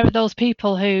 Where are those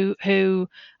people who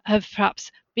have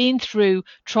perhaps been through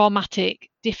traumatic,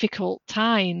 difficult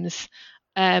times,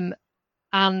 and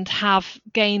have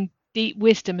gained deep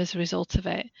wisdom as a result of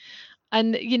it?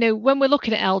 And when we're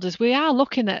looking at elders, we are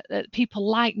looking at people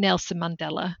like Nelson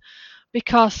Mandela,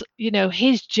 because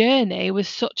his journey was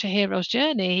such a hero's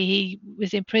journey. He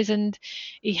was imprisoned.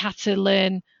 He had to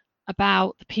learn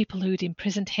about the people who'd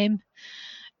imprisoned him.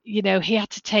 He had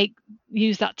to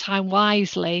use that time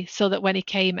wisely, so that when he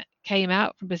came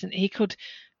out from prison, he could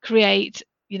create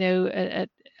a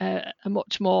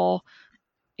much more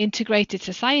integrated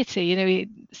society.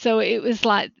 So it was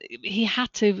like he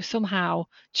had to somehow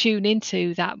tune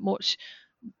into that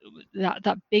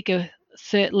bigger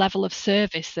level of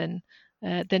service than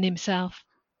himself.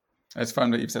 It's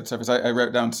fun that you've said service. I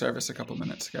wrote down service a couple of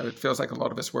minutes ago. It feels like a lot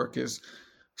of this work is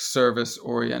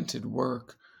service-oriented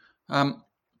work. Um,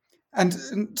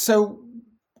 and so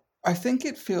I think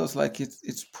it feels like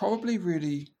it's probably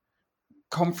really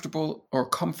comfortable or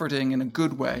comforting in a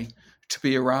good way to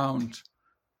be around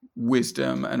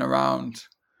wisdom and around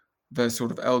the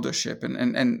sort of eldership.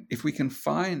 And if we can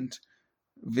find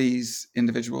these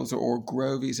individuals or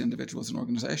grow these individuals in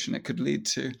organization, it could lead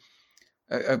to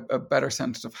a better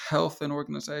sense of health in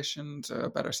organizations, a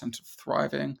better sense of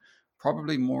thriving,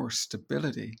 probably more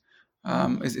stability,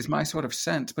 is my sort of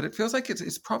sense. But it feels like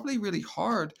it's probably really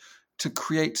hard to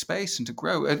create space and to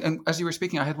grow. And as you were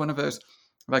speaking, I had one of those,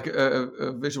 like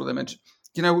a visual image.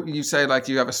 You say like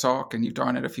you have a sock and you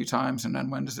darn it a few times, and then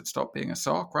when does it stop being a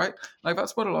sock, right? Like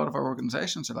that's what a lot of our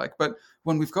organizations are like. But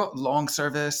when we've got long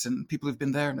service and people who've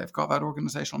been there and they've got that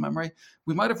organizational memory,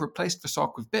 we might have replaced the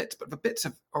sock with bits, but the bits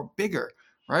are bigger,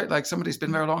 right? Like somebody's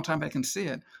been there a long time, they can see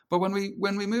it. But when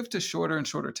we move to shorter and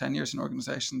shorter tenures in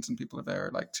organizations, and people are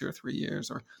there like 2 or 3 years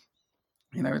or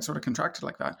It's sort of contracted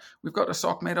like that. We've got a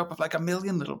sock made up of like a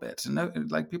million little bits, and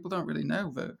people don't really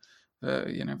know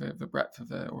the breadth of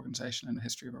the organization and the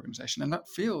history of organization, and that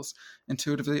feels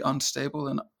intuitively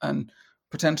unstable and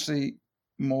potentially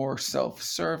more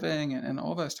self-serving and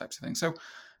all those types of things. So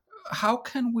how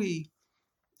can we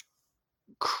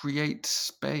create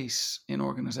space in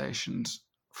organizations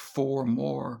for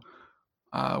more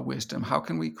wisdom? How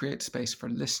can we create space for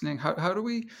listening? How do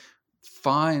we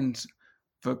find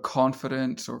the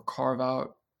confidence or carve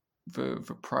out the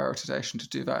prioritization to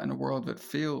do that in a world that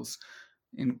feels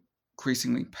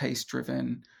increasingly pace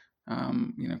driven,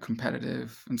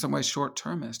 competitive, in some ways short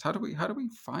termist? How do we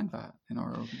find that in our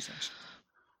organizations?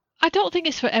 I don't think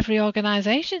it's for every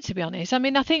organisation, to be honest. I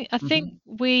mean, I think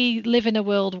we live in a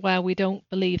world where we don't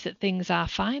believe that things are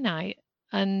finite,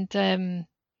 and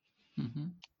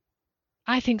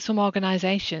I think some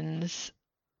organisations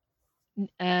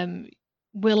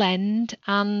will end,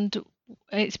 and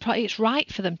it's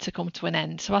right for them to come to an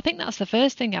end. So I think that's the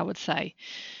first thing I would say.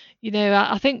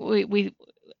 I think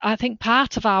I think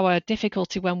part of our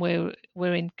difficulty when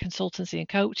we're in consultancy and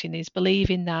coaching is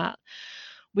believing that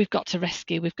we've got to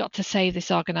rescue, we've got to save this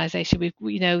organisation, we've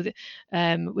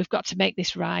got to make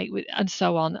this right, and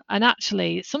so on. And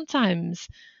actually, sometimes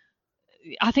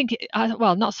I think,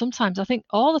 well, not sometimes, I think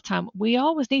all the time, we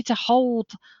always need to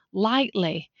hold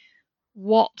lightly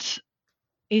what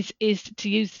is to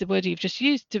use the word you've just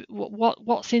used,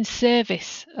 what's in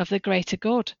service of the greater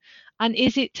good. And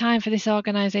is it time for this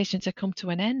organisation to come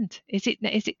to an end? Is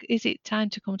it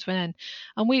time to come to an end?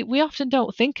 And we often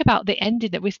don't think about the ending.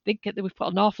 That we think that we've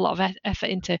put an awful lot of effort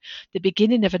into the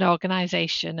beginning of an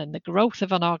organisation and the growth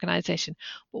of an organisation,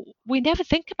 but we never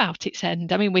think about its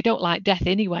end. I mean, we don't like death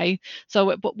anyway,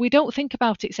 but we don't think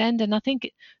about its end. And I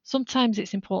think sometimes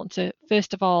it's important to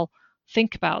first of all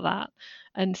think about that,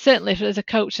 and certainly as a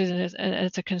coach and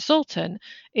as a consultant,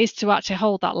 is to actually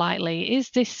hold that lightly.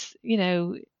 Is this,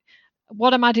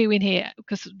 what am I doing here?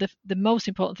 Because the most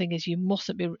important thing is you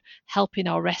mustn't be helping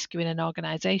or rescuing an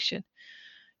organization.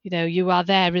 You are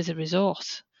there as a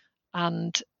resource,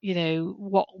 and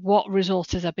what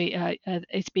resources are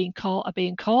being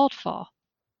called for.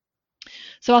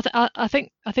 So I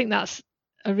think that's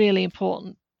a really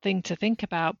important thing to think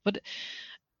about. But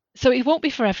so it won't be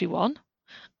for everyone.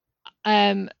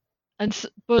 But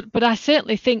I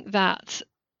certainly think that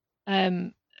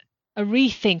a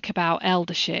rethink about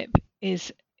eldership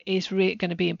is really going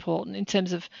to be important in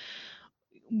terms of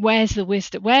where's the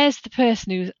wisdom, where's the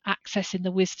person who's accessing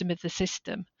the wisdom of the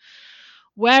system,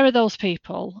 where are those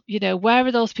people, where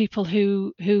are those people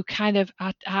who kind of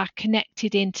are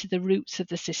connected into the roots of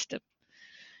the system,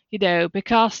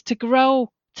 because to grow,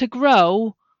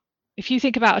 if you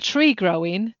think about a tree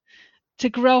growing, to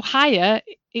grow higher,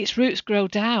 its roots grow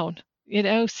down.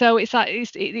 So it's like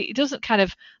it doesn't kind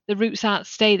of, the roots aren't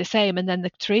stay the same and then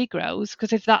the tree grows,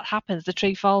 because if that happens, the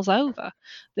tree falls over.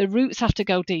 The roots have to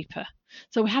go deeper.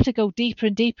 So we have to go deeper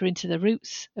and deeper into the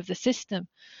roots of the system.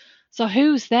 So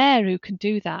who's there who can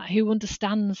do that? Who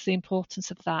understands the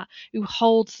importance of that? Who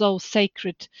holds those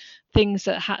sacred things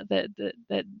that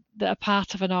are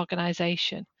part of an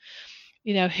organisation?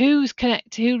 Who's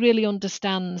connected? Who really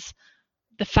understands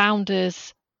the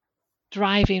founders'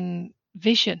 driving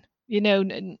vision?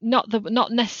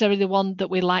 Not necessarily the one that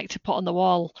we like to put on the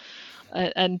wall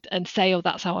and say, oh,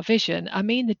 that's our vision. I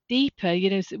mean, the deeper,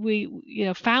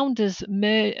 founders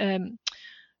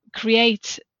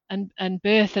create and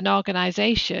birth an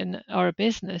organization or a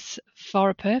business for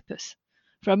a purpose,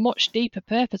 for a much deeper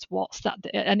purpose. What's that?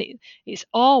 And it's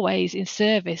always in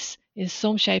service in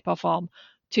some shape or form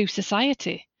to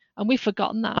society. And we've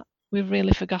forgotten that. We've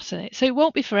really forgotten it. So it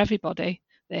won't be for everybody,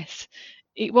 this.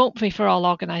 It won't be for all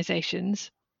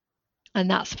organizations, and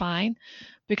that's fine,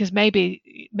 because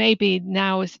maybe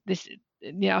now is this,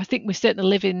 I think we're certainly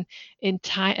living in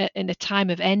a time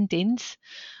of endings.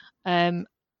 I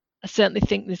certainly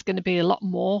think there's going to be a lot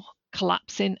more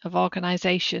collapsing of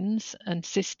organizations and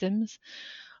systems.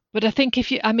 But I think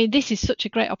this is such a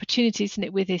great opportunity, isn't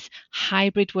it, with this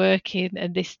hybrid working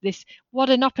and this, what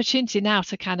an opportunity now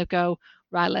to kind of go,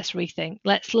 right, let's rethink.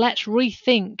 Let's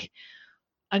rethink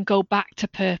and go back to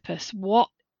purpose. What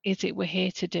is it we're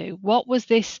here to do? What was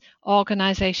this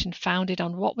organization founded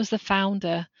on? What was the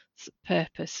founder's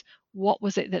purpose? What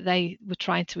was it that they were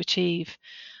trying to achieve?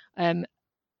 And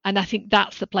I think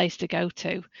that's the place to go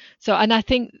to. So, and I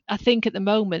think at the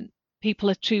moment, people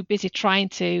are too busy trying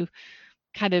to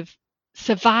kind of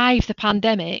survive the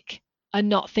pandemic and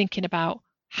not thinking about,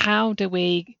 how do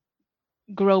we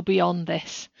grow beyond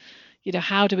this?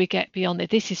 How do we get beyond it?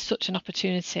 This is such an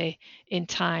opportunity in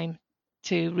time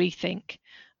to rethink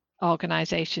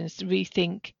organizations, to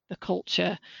rethink the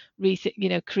culture,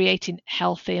 creating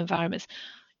healthy environments.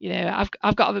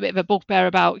 I've got a bit of a bugbear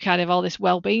about kind of all this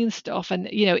well-being stuff, and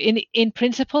in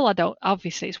principle, I don't.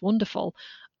 Obviously, it's wonderful,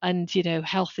 and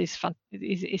health is fun,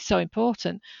 is so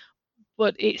important.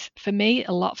 But it's, for me,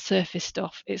 a lot of surface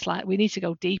stuff. It's like we need to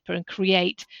go deeper and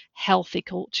create healthy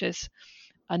cultures,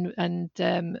 and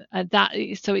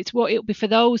that. So it's what it'll be for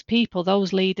those people,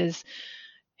 those leaders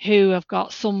who have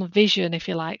got some vision, if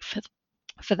you like,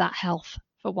 for that health,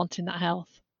 for wanting that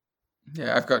health.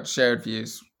 Yeah, I've got shared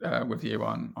views with you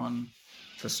on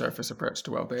the surface approach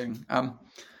to well-being.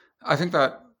 I think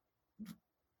that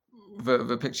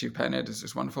the picture you painted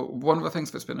is wonderful. One of the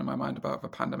things that's been in my mind about the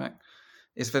pandemic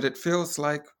is that it feels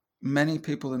like many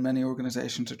people in many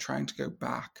organizations are trying to go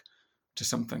back to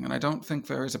something. And I don't think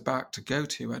there is a back to go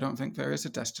to. I don't think there is a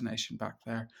destination back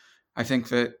there. I think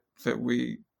that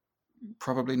we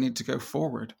probably need to go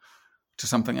forward to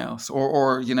something else,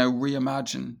 or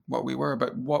reimagine what we were.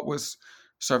 But what was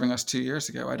serving us 2 years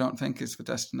ago, I don't think is the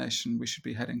destination we should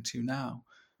be heading to now,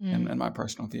 in my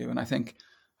personal view. And I think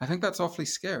that's awfully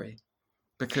scary,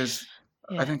 because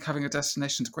I think having a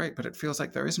destination is great, but it feels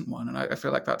like there isn't one. And I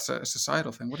feel like that's a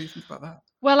societal thing. What do you think about that?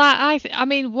 Well, I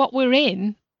mean, what we're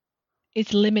in is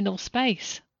liminal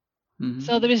space. Mm-hmm.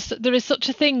 So there is such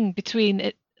a thing between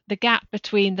it, the gap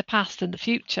between the past and the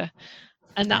future,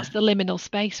 and that's the liminal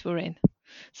space we're in.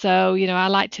 So I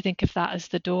like to think of that as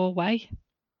the doorway.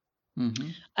 Mm-hmm.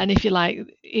 And if you like,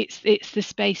 it's the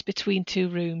space between two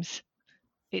rooms.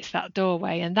 It's that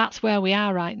doorway, and that's where we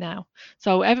are right now.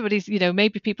 So everybody's,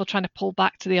 maybe people trying to pull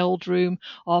back to the old room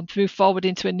or move forward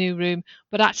into a new room,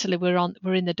 but actually we're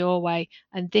in the doorway,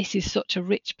 and this is such a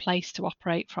rich place to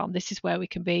operate from. This is where we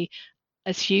can be,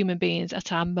 as human beings,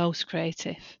 at our most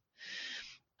creative.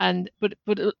 But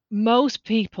most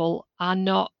people are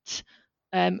not,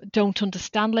 don't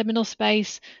understand liminal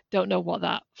space, don't know what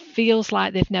that feels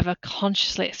like. They've never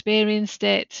consciously experienced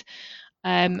it.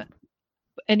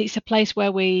 And it's a place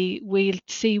where we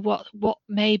see what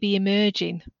may be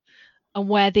emerging and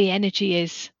where the energy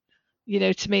is,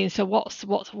 to me. And so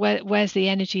where's the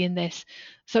energy in this?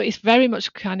 So it's very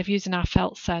much kind of using our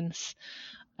felt sense,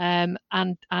 and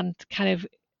kind of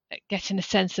getting a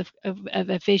sense of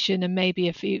a vision and maybe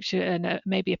a future and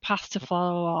maybe a path to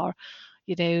follow, or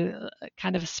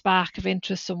kind of a spark of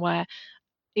interest somewhere.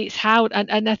 It's how,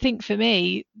 and I think for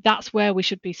me, that's where we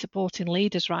should be supporting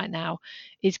leaders right now,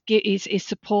 is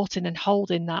supporting and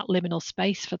holding that liminal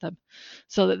space for them,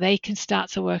 so that they can start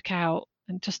to work out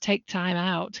and just take time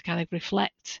out to kind of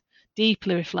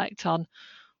deeply reflect on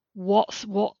what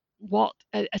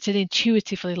at an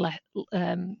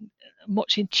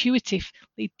much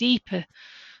intuitively deeper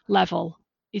level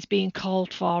is being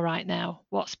called for right now.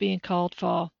 What's being called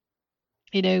for,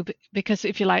 because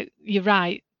if you like, you're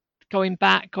right, going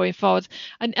back, going forward,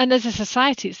 and as a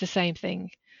society, it's the same thing.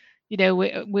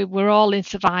 We're all in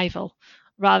survival,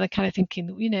 rather than kind of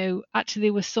thinking, actually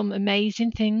there were some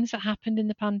amazing things that happened in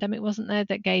the pandemic, wasn't there,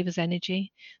 that gave us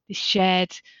energy, this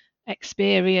shared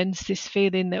experience, this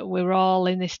feeling that we're all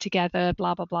in this together,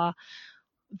 blah blah blah.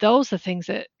 Those are things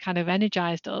that kind of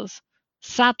energized us.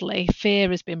 Sadly, fear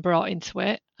has been brought into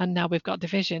it, and now we've got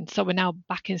division. So we're now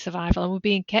back in survival, and we're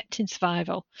being kept in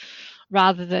survival,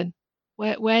 rather than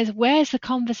where's the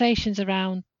conversations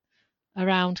around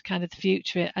kind of the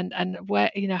future, and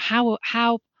where, how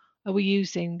are we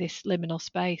using this liminal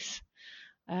space?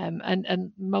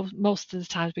 And most of the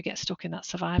times we get stuck in that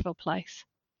survival place.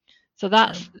 So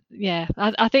that's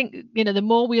I think the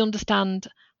more we understand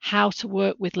how to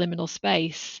work with liminal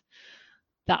space,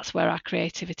 that's where our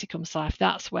creativity comes to life.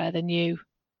 That's where the new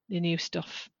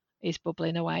stuff is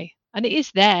bubbling away, and it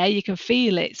is there. You can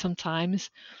feel it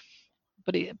sometimes,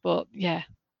 but for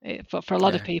a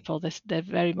lot of people, they're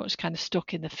very much kind of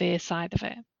stuck in the fear side of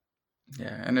it.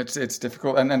 Yeah, and it's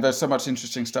difficult, and there's so much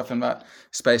interesting stuff in that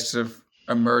space of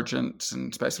emergence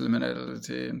and space of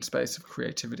liminality and space of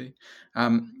creativity.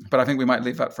 But I think we might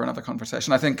leave that for another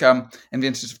conversation. I think in the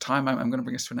interest of time, I'm going to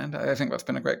bring us to an end. I think that's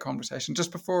been a great conversation.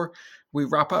 Just before we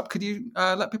wrap up, could you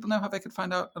let people know how they could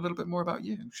find out a little bit more about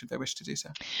you, should they wish to do so?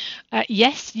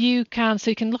 Yes, you can.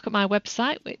 So you can look at my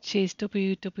website, which is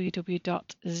www.zename,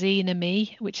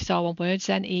 which is all one word,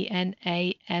 zename.co.uk.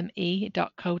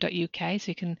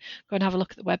 So you can go and have a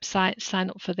look at the website, sign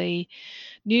up for the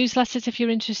newsletters if you're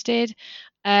interested,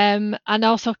 and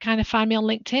also kind of find me on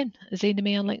LinkedIn, Zena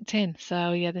Me on LinkedIn.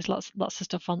 So yeah, there's lots of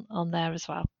stuff on there as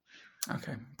well.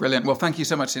 Okay, brilliant. Well, thank you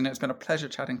so much, Zena. It's been a pleasure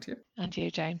chatting to you. And you,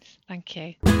 James. Thank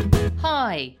you.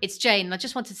 Hi, it's Jane. I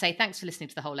just wanted to say thanks for listening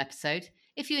to the whole episode.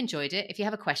 If you enjoyed it, if you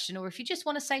have a question, or if you just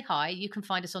want to say hi, you can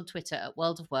find us on Twitter at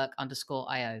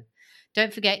worldofwork_IO.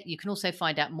 Don't forget, you can also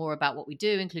find out more about what we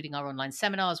do, including our online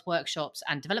seminars, workshops,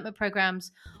 and development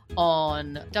programs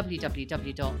on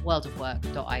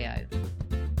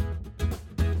www.worldofwork.io.